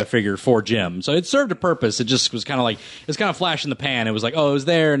on-screen father figure for Jim. So it served a purpose. It just was kind of like it's kind of flash in the pan. It was like, oh, it was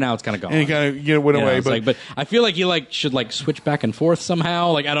there, now it's kind of gone. And he kind of went away. It's But like, but I feel like he should switch back and forth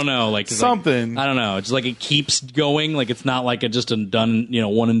somehow. Like I don't know, something. I don't know. It's like it keeps going. Like it's not like just a done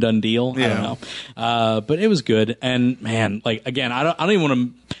one and done deal. I don't know. But it was good. And man, like again, I don't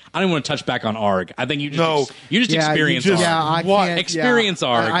even want to touch back on ARG. I think you just experience ARG. I can't. Experience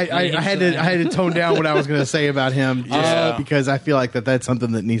ARG. I had to tone down what I was going to say about him because I feel like that's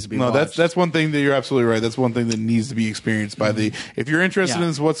something that needs to be watched. That's one thing that you're absolutely right. That's one thing that needs to be experienced by the. If you're interested in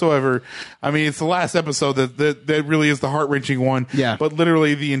this whatsoever, I mean, it's the last episode that really is the heart wrenching one. Yeah. But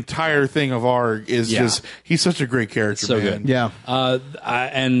literally the entire thing of ARG is just he's such a great character. So man. good. Yeah.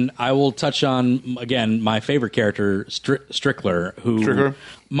 And I will touch on again my favorite character, Strickler, who. Strickler?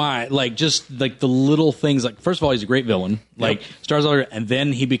 Just the little things. Like, first of all, he's a great villain. Stars out, and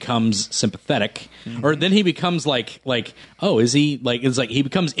then he becomes sympathetic, or then he becomes oh, is he it's like he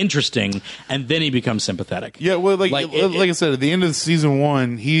becomes interesting, and then he becomes sympathetic. Yeah, well, like I said, at the end of season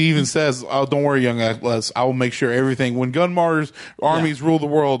 1, he even says, "Oh, don't worry, young Atlas. I will make sure everything. When Gunmar's armies rule the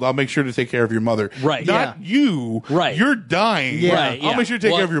world, I'll make sure to take care of your mother. Right? Not you. Right? You're dying. Yeah. Right? I'll make sure to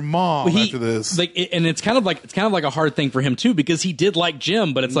take care of your mom after this. And it's kind of like a hard thing for him too, because he did like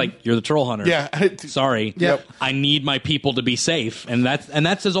Jim, but it's like you're the troll hunter. Yeah. Sorry. Yep. I need my people to be safe, and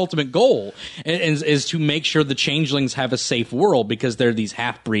that's his ultimate goal is to make sure the changelings have a safe world, because they're these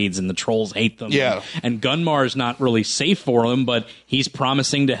half breeds and the trolls hate them. Yeah. And Gunmar's not really safe for them, but he's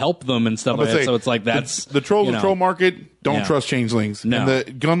promising to help them and stuff like that. So it's like that's the trolls in the troll market don't trust changelings. No. And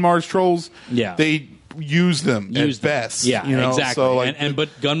the Gunmar's trolls, they use them at best. Yeah, exactly. So but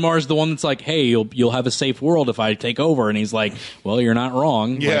Gunmar's the one that's like, hey, you'll have a safe world if I take over, and he's like, well, you're not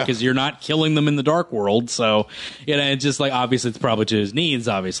wrong, because you're not killing them in the dark world. So it's just like, obviously it's probably to his needs,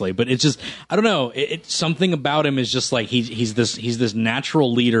 obviously, but it's just, I don't know, it's something about him is just like he's this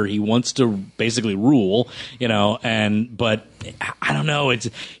natural leader. He wants to basically rule, but I don't know.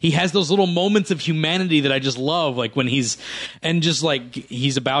 He has those little moments of humanity that I just love, like when he's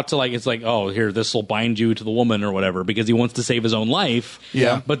about to it's like, oh, here, this will bind you to the woman or whatever, because he wants to save his own life.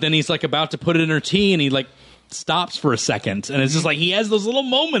 Yeah. But then he's about to put it in her tea, and he stops for a second, and it's just like he has those little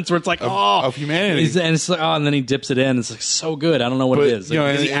moments where it's like of humanity, and it's like, and then he dips it in. It's so good. I don't know what it is,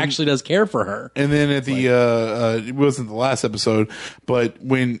 because he actually does care for her. And then at the it wasn't the last episode, but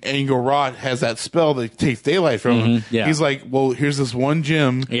when Angel Rot has that spell that takes daylight from him, he's like, well, here's this one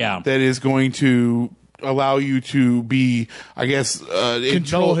gem that is going to allow you to be, I guess,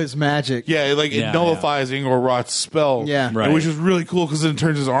 control his magic. Yeah, it nullifies Angel Rot's spell. Yeah, right. Which is really cool, because then it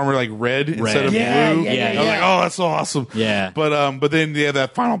turns his armor red instead of blue. I was like, oh, that's so awesome. Yeah. But then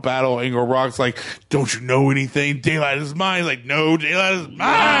that final battle, Angel Rot's like, don't you know anything? Daylight is mine. He's like, no, Daylight is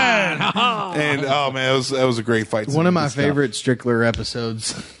mine. And oh man, that was a great fight. One of my favorite Strickler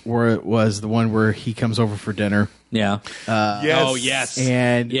episodes was the one where he comes over for dinner. Yeah. Yes. Oh, yes.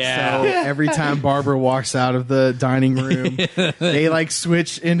 And so every time Barbara walks out of the dining room, they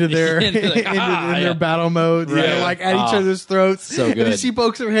switch into their their battle mode. Right. They're at each other's throats. So good. And she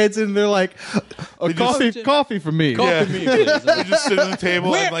pokes her heads in, and they're like, coffee for me. Coffee for me, please. They just sit at the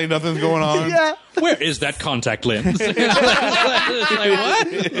table and nothing's going on. Yeah. Where is that contact lens? It's like,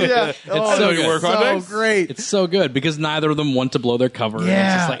 what? Yeah. It's so good. So great. It's so good, because neither of them want to blow their cover. Yeah. And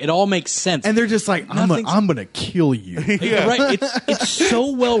it's just it all makes sense. And they're just like, I'm gonna kill you. Right? It's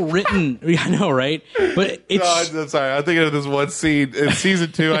so well written. I know, right? But it's I'm sorry. I'm thinking of this one scene in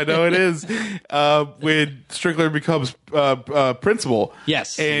season 2. I know it is when Strickler becomes principal.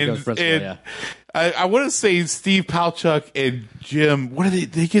 Yes, he and becomes principal, I want to say Steve Palchuk and Jim. What are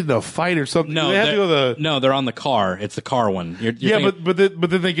they get in a fight or something? No, they're on the car. It's the car one. You're thinking, but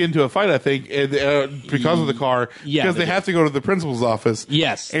then they get into a fight, I think, and, because of the car. Yeah, because they have to go to the principal's office.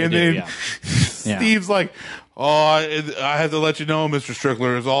 Yes, and then Steve's like, oh, I have to let you know, Mr.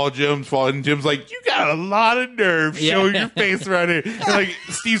 Strickler, it's all Jim's fault. And Jim's like, you got a lot of nerve showing your face right here. And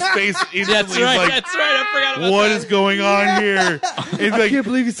Steve's face instantly That's right. is That's right. I forgot about what that. is going on here? And I can't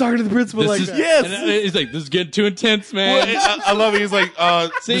believe he's talking to the principal like that. Yes. And he's like, this is getting too intense, man. Well, I love it. He's like,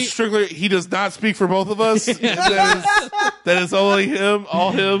 Mr. Strickler, he does not speak for both of us. That is only him,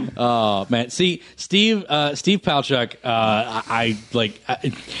 all him. Oh man, see, Steve Palchuk.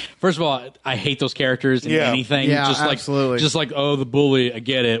 First of all, I hate those characters in anything. Yeah, just absolutely. Just like, oh, the bully, I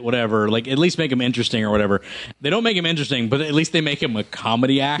get it, whatever. Like, at least make him interesting or whatever. They don't make him interesting, but at least they make him a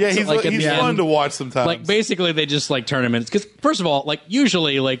comedy act. Yeah, he's like, he's at the fun end. to watch sometimes. Like, basically, they just like turn him in. Because first of all, like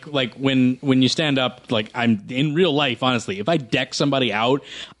usually, like when you stand up, like I'm in real life, honestly, if I deck somebody out,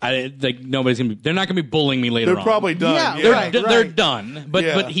 nobody's gonna be. They're not gonna be bullying me later. they're probably done. Yeah, They're, right. they're done, but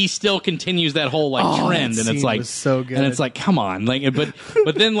Yeah. he still continues that whole like trend, that and it's scene like was so good. and it's like, come on, like,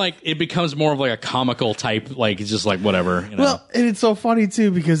 but then like it becomes more of like a comical type, like it's just like whatever. You know? Well, and it's so funny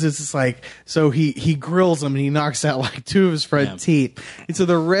too because it's just like so he grills him and he knocks out like 2 of his front teeth, and so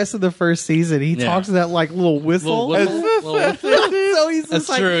the rest of the first season he talks to that like little whistle. Little- So he's just That's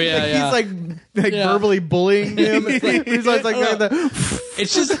like, true, yeah, like, yeah. he's like Yeah. verbally bullying him. He's always like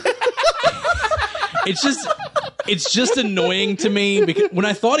It's just. It's just annoying to me because when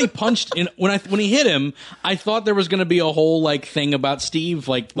I thought he punched in when he hit him, I thought there was going to be a whole like thing about Steve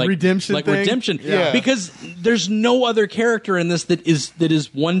like redemption like thing? redemption Yeah. because there's no other character in this that is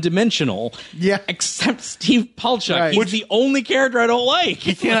one dimensional except Steve Palchuk. Right. He's the only character I don't like.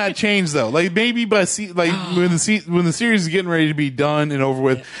 He cannot change though. Like maybe by when the series is getting ready to be done and over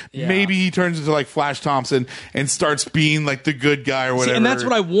with, Yeah. maybe he turns into like Flash Thompson and starts being like the good guy or whatever. See, and that's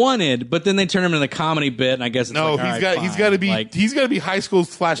what I wanted, but then they turn him into the comedy bit, and I guess it's No, like, all right, he's fine. got to be Like, he's got to be high school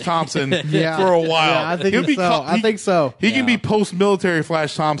Flash Thompson Yeah. for a while. Yeah, I think He'll be so. I think so. He can Yeah. be post military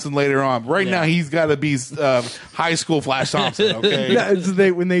Flash Thompson later on. Right Yeah. now, he's got to be high school Flash Thompson. Okay. Yeah,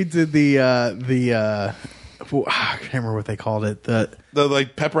 so when they did the I can't remember what they called it The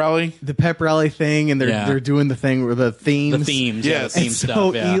like pep rally. the pep rally thing, and Yeah. they're doing the thing where the themes. the themes, Yes. the theme And so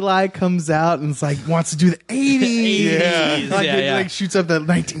stuff. Yeah. Eli comes out and it's like wants to do the 80s. Yeah. Like, Yeah, he, yeah. like shoots up the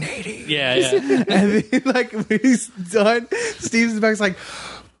 1980s. Yeah, yeah. And then, like when he's done, Steve's back's like,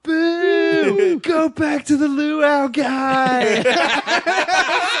 boo! Go back to the luau guy.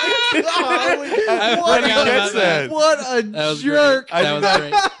 I what, forgot catch about that. what a That was jerk! great. That was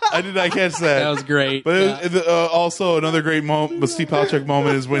great. I did not catch that. That was great. But Yeah. also another great moment, Steve Palchuk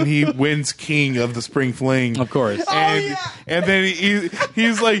moment is when he wins King of the Spring Fling. Of course. And then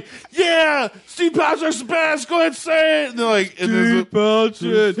he's like, yeah, Steve Palchuk's the best. Go ahead and say it. And they're like, and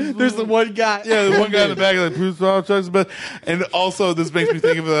There's the one guy. yeah, the one guy in the back like, Steve Palchuk's the best. And also, this makes me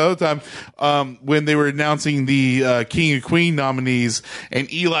think of the other time when they were announcing the King and Queen nominees,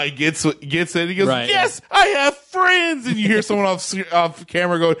 and Eli gets it. He goes, Right. yes, I have friends. And you hear someone off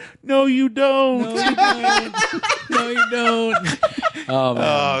camera going, no, you don't. No, you don't. Oh man.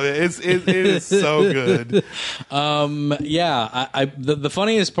 Oh, it is so good. Yeah. The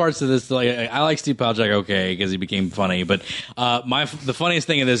funniest parts of this, like, I like Steve Palchuk, okay, because he became funny. But the funniest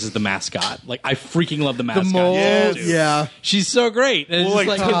thing of this is the mascot. Like, I freaking love the mascot. mole. Yes. Yeah. She's so great. And Well, it's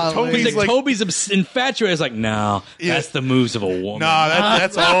like, just like, Toby's he's like- Toby's infatuated. It's like, no, that's the moves of a woman. Nah,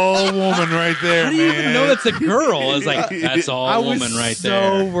 that's all woman right there, How do you man. even know that's a girl? It's like, that's all I was woman right so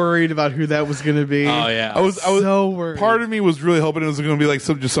there. worried about who that was going to be. Oh, yeah. I was So worried. part of me was really hoping it was going to be like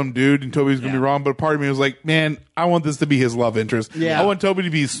just some dude and Toby was going to be wrong, but part of me was like, man, I want this to be his love interest. Yeah. I want Toby to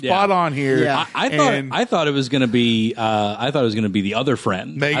be spot on here. Yeah. I thought it was going to be the other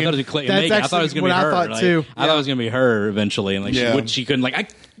friend. Megan? I thought it was Megan. That's I thought it was actually going to be what her. I thought, too. I thought it was going to be her eventually, and like Yeah. she couldn't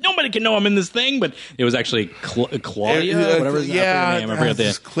like nobody can know I'm in this thing, but it was actually Claudia, whatever. I forget the name.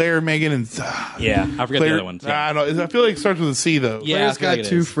 it's Claire, Megan, and Yeah, I forget the Claire. other one. Yeah, I don't know. I feel like it starts with a C though. Yeah. Claire's I feel like got it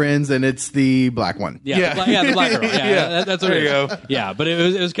 2 is. friends, and it's the black one. Yeah, Yeah. the black girl. Yeah, Yeah. that's what There it you is. go. Yeah, but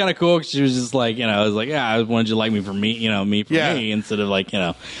it was kind of cool because she was just like, I was like, yeah, I wanted you to like me for me, me for Yeah. me, instead of like,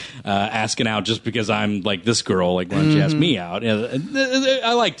 asking out just because I'm like this girl. Like, why don't you ask me out?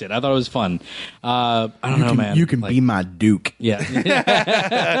 I liked it. I thought it was fun. I don't know, man. You can Like, be my Duke. yeah.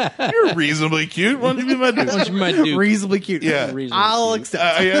 You're reasonably cute. Why don't you be my dude? Why don't you be my dude? Reasonably cute. Yeah. Reasonably I'll cute.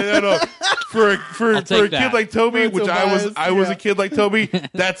 accept. Yeah, no. For a take kid that. like Toby, For which Tobias, I was yeah. a kid like Toby,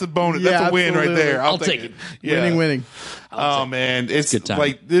 that's a bonus. Yeah, That's a win right absolutely. there. I'll take it. Yeah. Winning. Oh man, it's good time.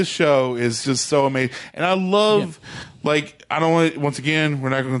 like this show is just so amazing, and I love. Like, I don't want to, once again, we're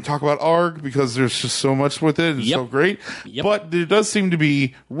not going to talk about ARG because there's just so much with it. It's Yep. so great. Yep. But there does seem to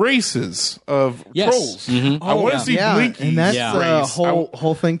be races of Yes. trolls. Mhm. I want to see Yeah, Blinky's and that's Yeah. the race.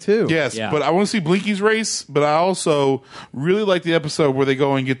 whole thing too. Yes, Yeah. but I want to see Blinky's race. But I also really like the episode where they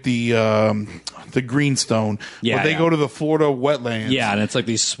go and get the greenstone. Yeah, where they yeah. go to the Florida wetlands. Yeah, and it's like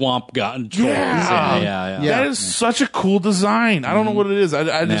these swamp gotten trolls. Yeah. Yeah. That is such a cool design. I don't know what it is.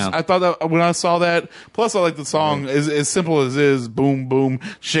 I thought that when I saw that. Plus, I like the song. As simple as it is, boom, boom,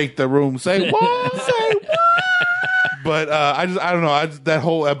 shake the room, say what, say what. But I don't know. That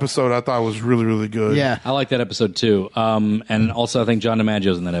whole episode I thought was really, really good. Yeah. I like that episode too. And also I think John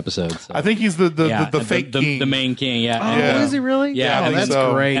DiMaggio's in that episode. So. I think he's the fake king. The main king, yeah. Oh, And, is he really? Yeah, I oh, think that's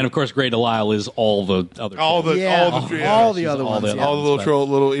so. great. and of course, Grey Delisle is all the other all the yeah, all the all the she's other all ones. the- yeah. all the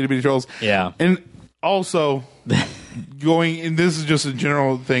little itty bitty trolls. Yeah. And also going, and this is just a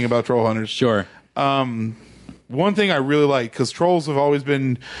general thing about troll hunters. Sure. One thing I really like, because trolls have always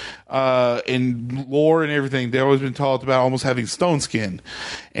been in lore and everything, they've always been taught about almost having stone skin,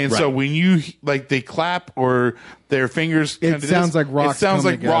 and so Right. when you like they clap or their fingers, It kinda do sounds this, like rocks It sounds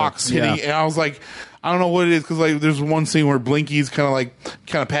come like together. rocks hitting, Yeah. and I was like, I don't know what it is, because like there's one scene where Blinky's kind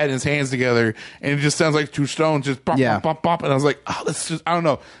of patting his hands together, and it just sounds like two stones just bop, Yeah. bop, bop, bop, and I was like, oh, that's just, I don't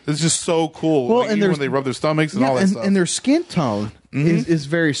know, it's just so cool. Well, Like, and even there's- when they rub their stomachs and all that and, stuff. and their skin tone is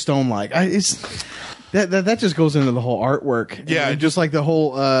very stone like. It's that just goes into the whole artwork. Yeah, and just like the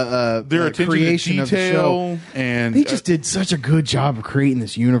whole their attention creation to of the show. detail, and They just did such a good job of creating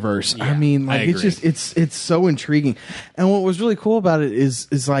this universe. I mean, like I it's agree. just it's so intriguing. And what was really cool about it is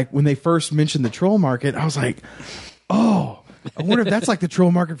like when they first mentioned the troll market, I was like, oh, I wonder if that's like the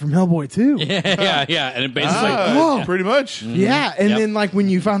troll market from Hellboy too. yeah. And it basically pretty much. Yeah, and Yep. then like when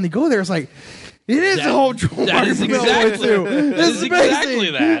you finally go there, it's like it is the whole troll that market is from Hellboy exactly too. that This is amazing.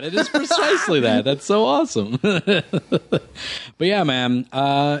 exactly that. It is precisely that. That's so awesome. But yeah, man.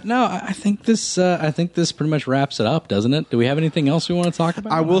 No, I think this pretty much wraps it up, doesn't it? Do we have anything else we want to talk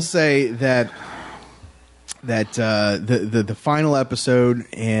about? I will say that the final episode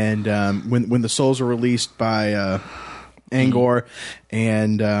and when the souls are released by Angor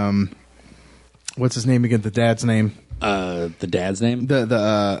and what's his name again? The dad's name. The dad's name? The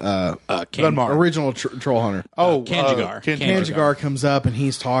Gunmar. original troll hunter. Oh, Kanjigar. Kanjigar comes up and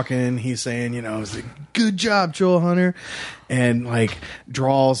he's talking. He's saying, he's like, "Good job, troll hunter," and like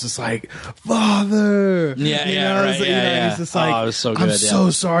draws is like, "Father." Yeah, right, so, yeah. He's just like, Oh, it was so "I'm good, so yeah.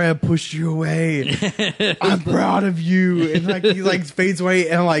 sorry I pushed you away. I'm proud of you." And like he like fades away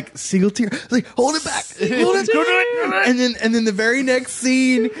and like single tear, like hold it back, hold it, Don't do it. and then the very next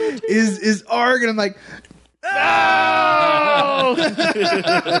scene is Arg, and I'm like.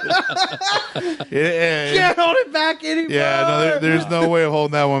 Yeah, Can't hold it back anymore. no, there's no way of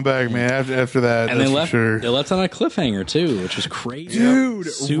holding that one back, man. After that, And that's they for left sure. they left on a cliffhanger too, which is crazy. Dude,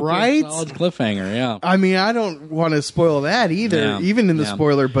 Super right? solid cliffhanger, yeah. I mean, I don't want to spoil that either, Yeah, even in the yeah.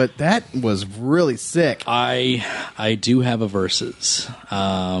 spoiler, but that was really sick. I do have a versus.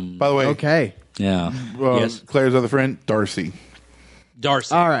 By the way, Okay. Yeah. Yes. Claire's other friend, Darcy.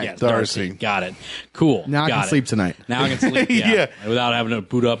 Darcy. All right. Yes, Darcy. Got it. Cool. Now I Got can it. sleep tonight. Now I can sleep. Yeah. Yeah. Without having to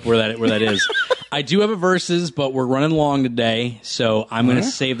boot up where that is. I do have a versus, but we're running long today, so I'm going to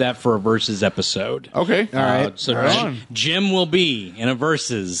save that for a versus episode. Okay, All right. So Right on. Jim will be in a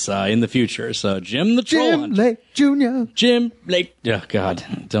versus in the future. So Jim the Troll Jim Hunter. Lake Jr. Jim Blake. Oh God!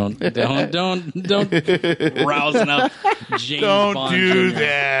 Don't rousing up James don't Bond do Jr.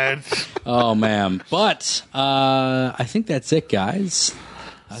 that. Oh man! But I think that's it, guys.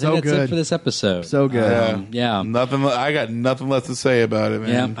 I So think that's good. it for this episode. So good. Yeah. Nothing. I got nothing left to say about it,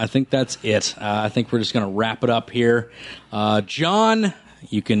 Yeah, man. I think that's it. I think we're just going to wrap it up here. John,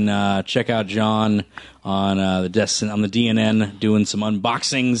 you can check out John on on the DNN doing some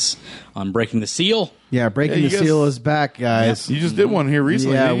unboxings on Breaking the Seal. Yeah, Breaking Yeah, you the guys- Seal is back, guys. You just did one here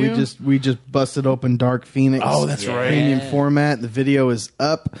recently. Yeah, didn't we you? just busted open Dark Phoenix. Oh, that's right. Premium format. The video is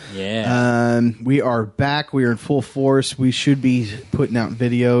up. Yeah. We are back. We are in full force. We should be putting out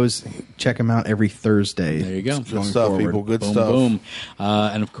videos. Check them out every Thursday. There you go. Good stuff, people. Good Boom, stuff. boom.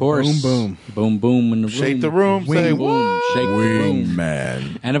 And of course, Boom, boom, boom in the room. Shake the room. Wing, Say Boom, what? shake the room.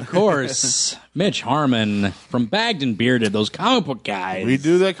 Man. And of course, Mitch Harmon from Bagged and Bearded, those comic book guys. We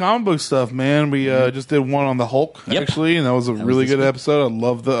do that comic book stuff, man. We just did one on the Hulk, Yep. actually, and that was a really this good week. episode. I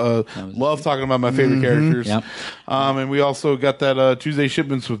love love talking about my favorite characters. Yep. And we also got that Tuesday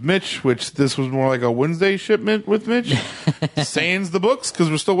shipments with Mitch, which this was more like a Wednesday shipment with Mitch. Sans the books because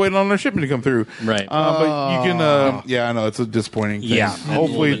we're still waiting on their shipment to come through. Right. But you can, yeah, I know it's a disappointing thing. Yeah, that's a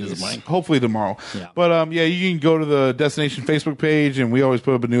little bit disappointing. Hopefully tomorrow. Yeah. But yeah, you can go to the Destination Facebook page, and we always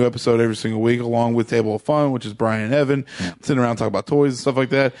put up a new episode every single week, along with Table of Fun, which is Brian and Evan sitting around talking about toys and stuff like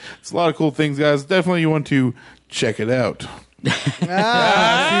that. It's a lot of cool things, guys. Definitely, you want to check it out.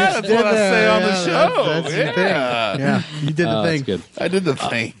 That's what I say on the show. That's the thing. Yeah, you did the thing. That's good. I did the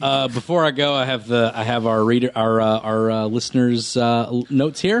thing. Before I go, I have our listeners'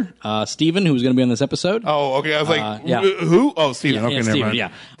 notes here. Steven, who's going to be on this episode. Oh, okay. I was like, yeah. who? Oh, Steven. Yeah, Okay, yeah, never Steven, mind.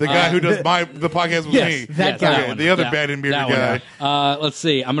 yeah. The guy who does the podcast with me. that guy. Okay, the other bad and bearded guy. Let's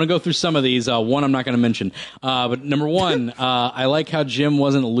see. I'm going to go through some of these. One I'm not going to mention. But number one, I like how Jim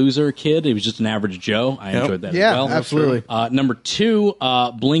wasn't a loser kid. He was just an average Joe. I enjoyed that Yeah, as well. absolutely. Number two,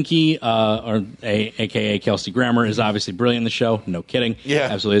 Blinky, a.k.a. Kelsey Grammer, is obviously brilliant in the show. No kidding. Yeah.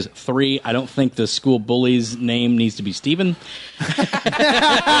 Absolutely is. Three, I don't think the school bully's name needs to be Steven.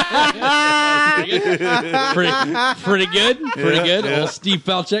 Pretty good. Yeah. Old Steve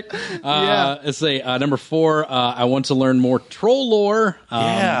Belchick. Let's see. Number four, I want to learn more troll lore.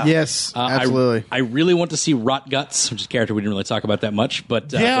 Yes, absolutely. I really want to see Rot Guts, which is a character we didn't really talk about that much. But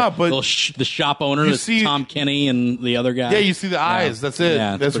the shop owner, you that's see- Tom Kenny and the other guy. Yeah, you see the eyes. That's it.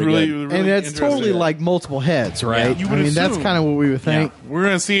 Yeah, it's that's pretty really, good. really And it's interesting. totally like multiple heads, right? You would I mean, that's assume. kind of what we would think. We're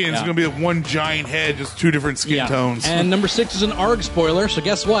going to see it, and it's Yeah. going to be one giant head, just two different skin tones. And number six is an ARG spoiler, so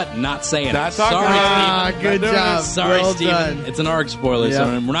guess what? Not saying Not it. talking Sorry, about it. Steven. Good Not doing job. it. Sorry, Well Steven. done. It's an ARG spoiler, so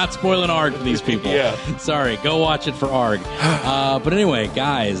Yeah. we're not spoiling ARG for these people. Yeah. Sorry. Go watch it for ARG. But anyway,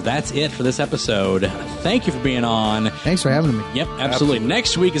 guys, that's it for this episode. Thank you for being on. Thanks for having me. Yep, absolutely.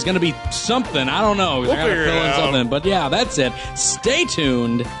 Next week is going to be something. I don't know. We'll I gotta figure fill it in out. something. But yeah, that's it. Stay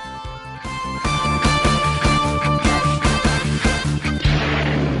tuned.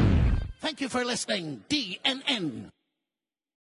 Thank you for listening, DNN.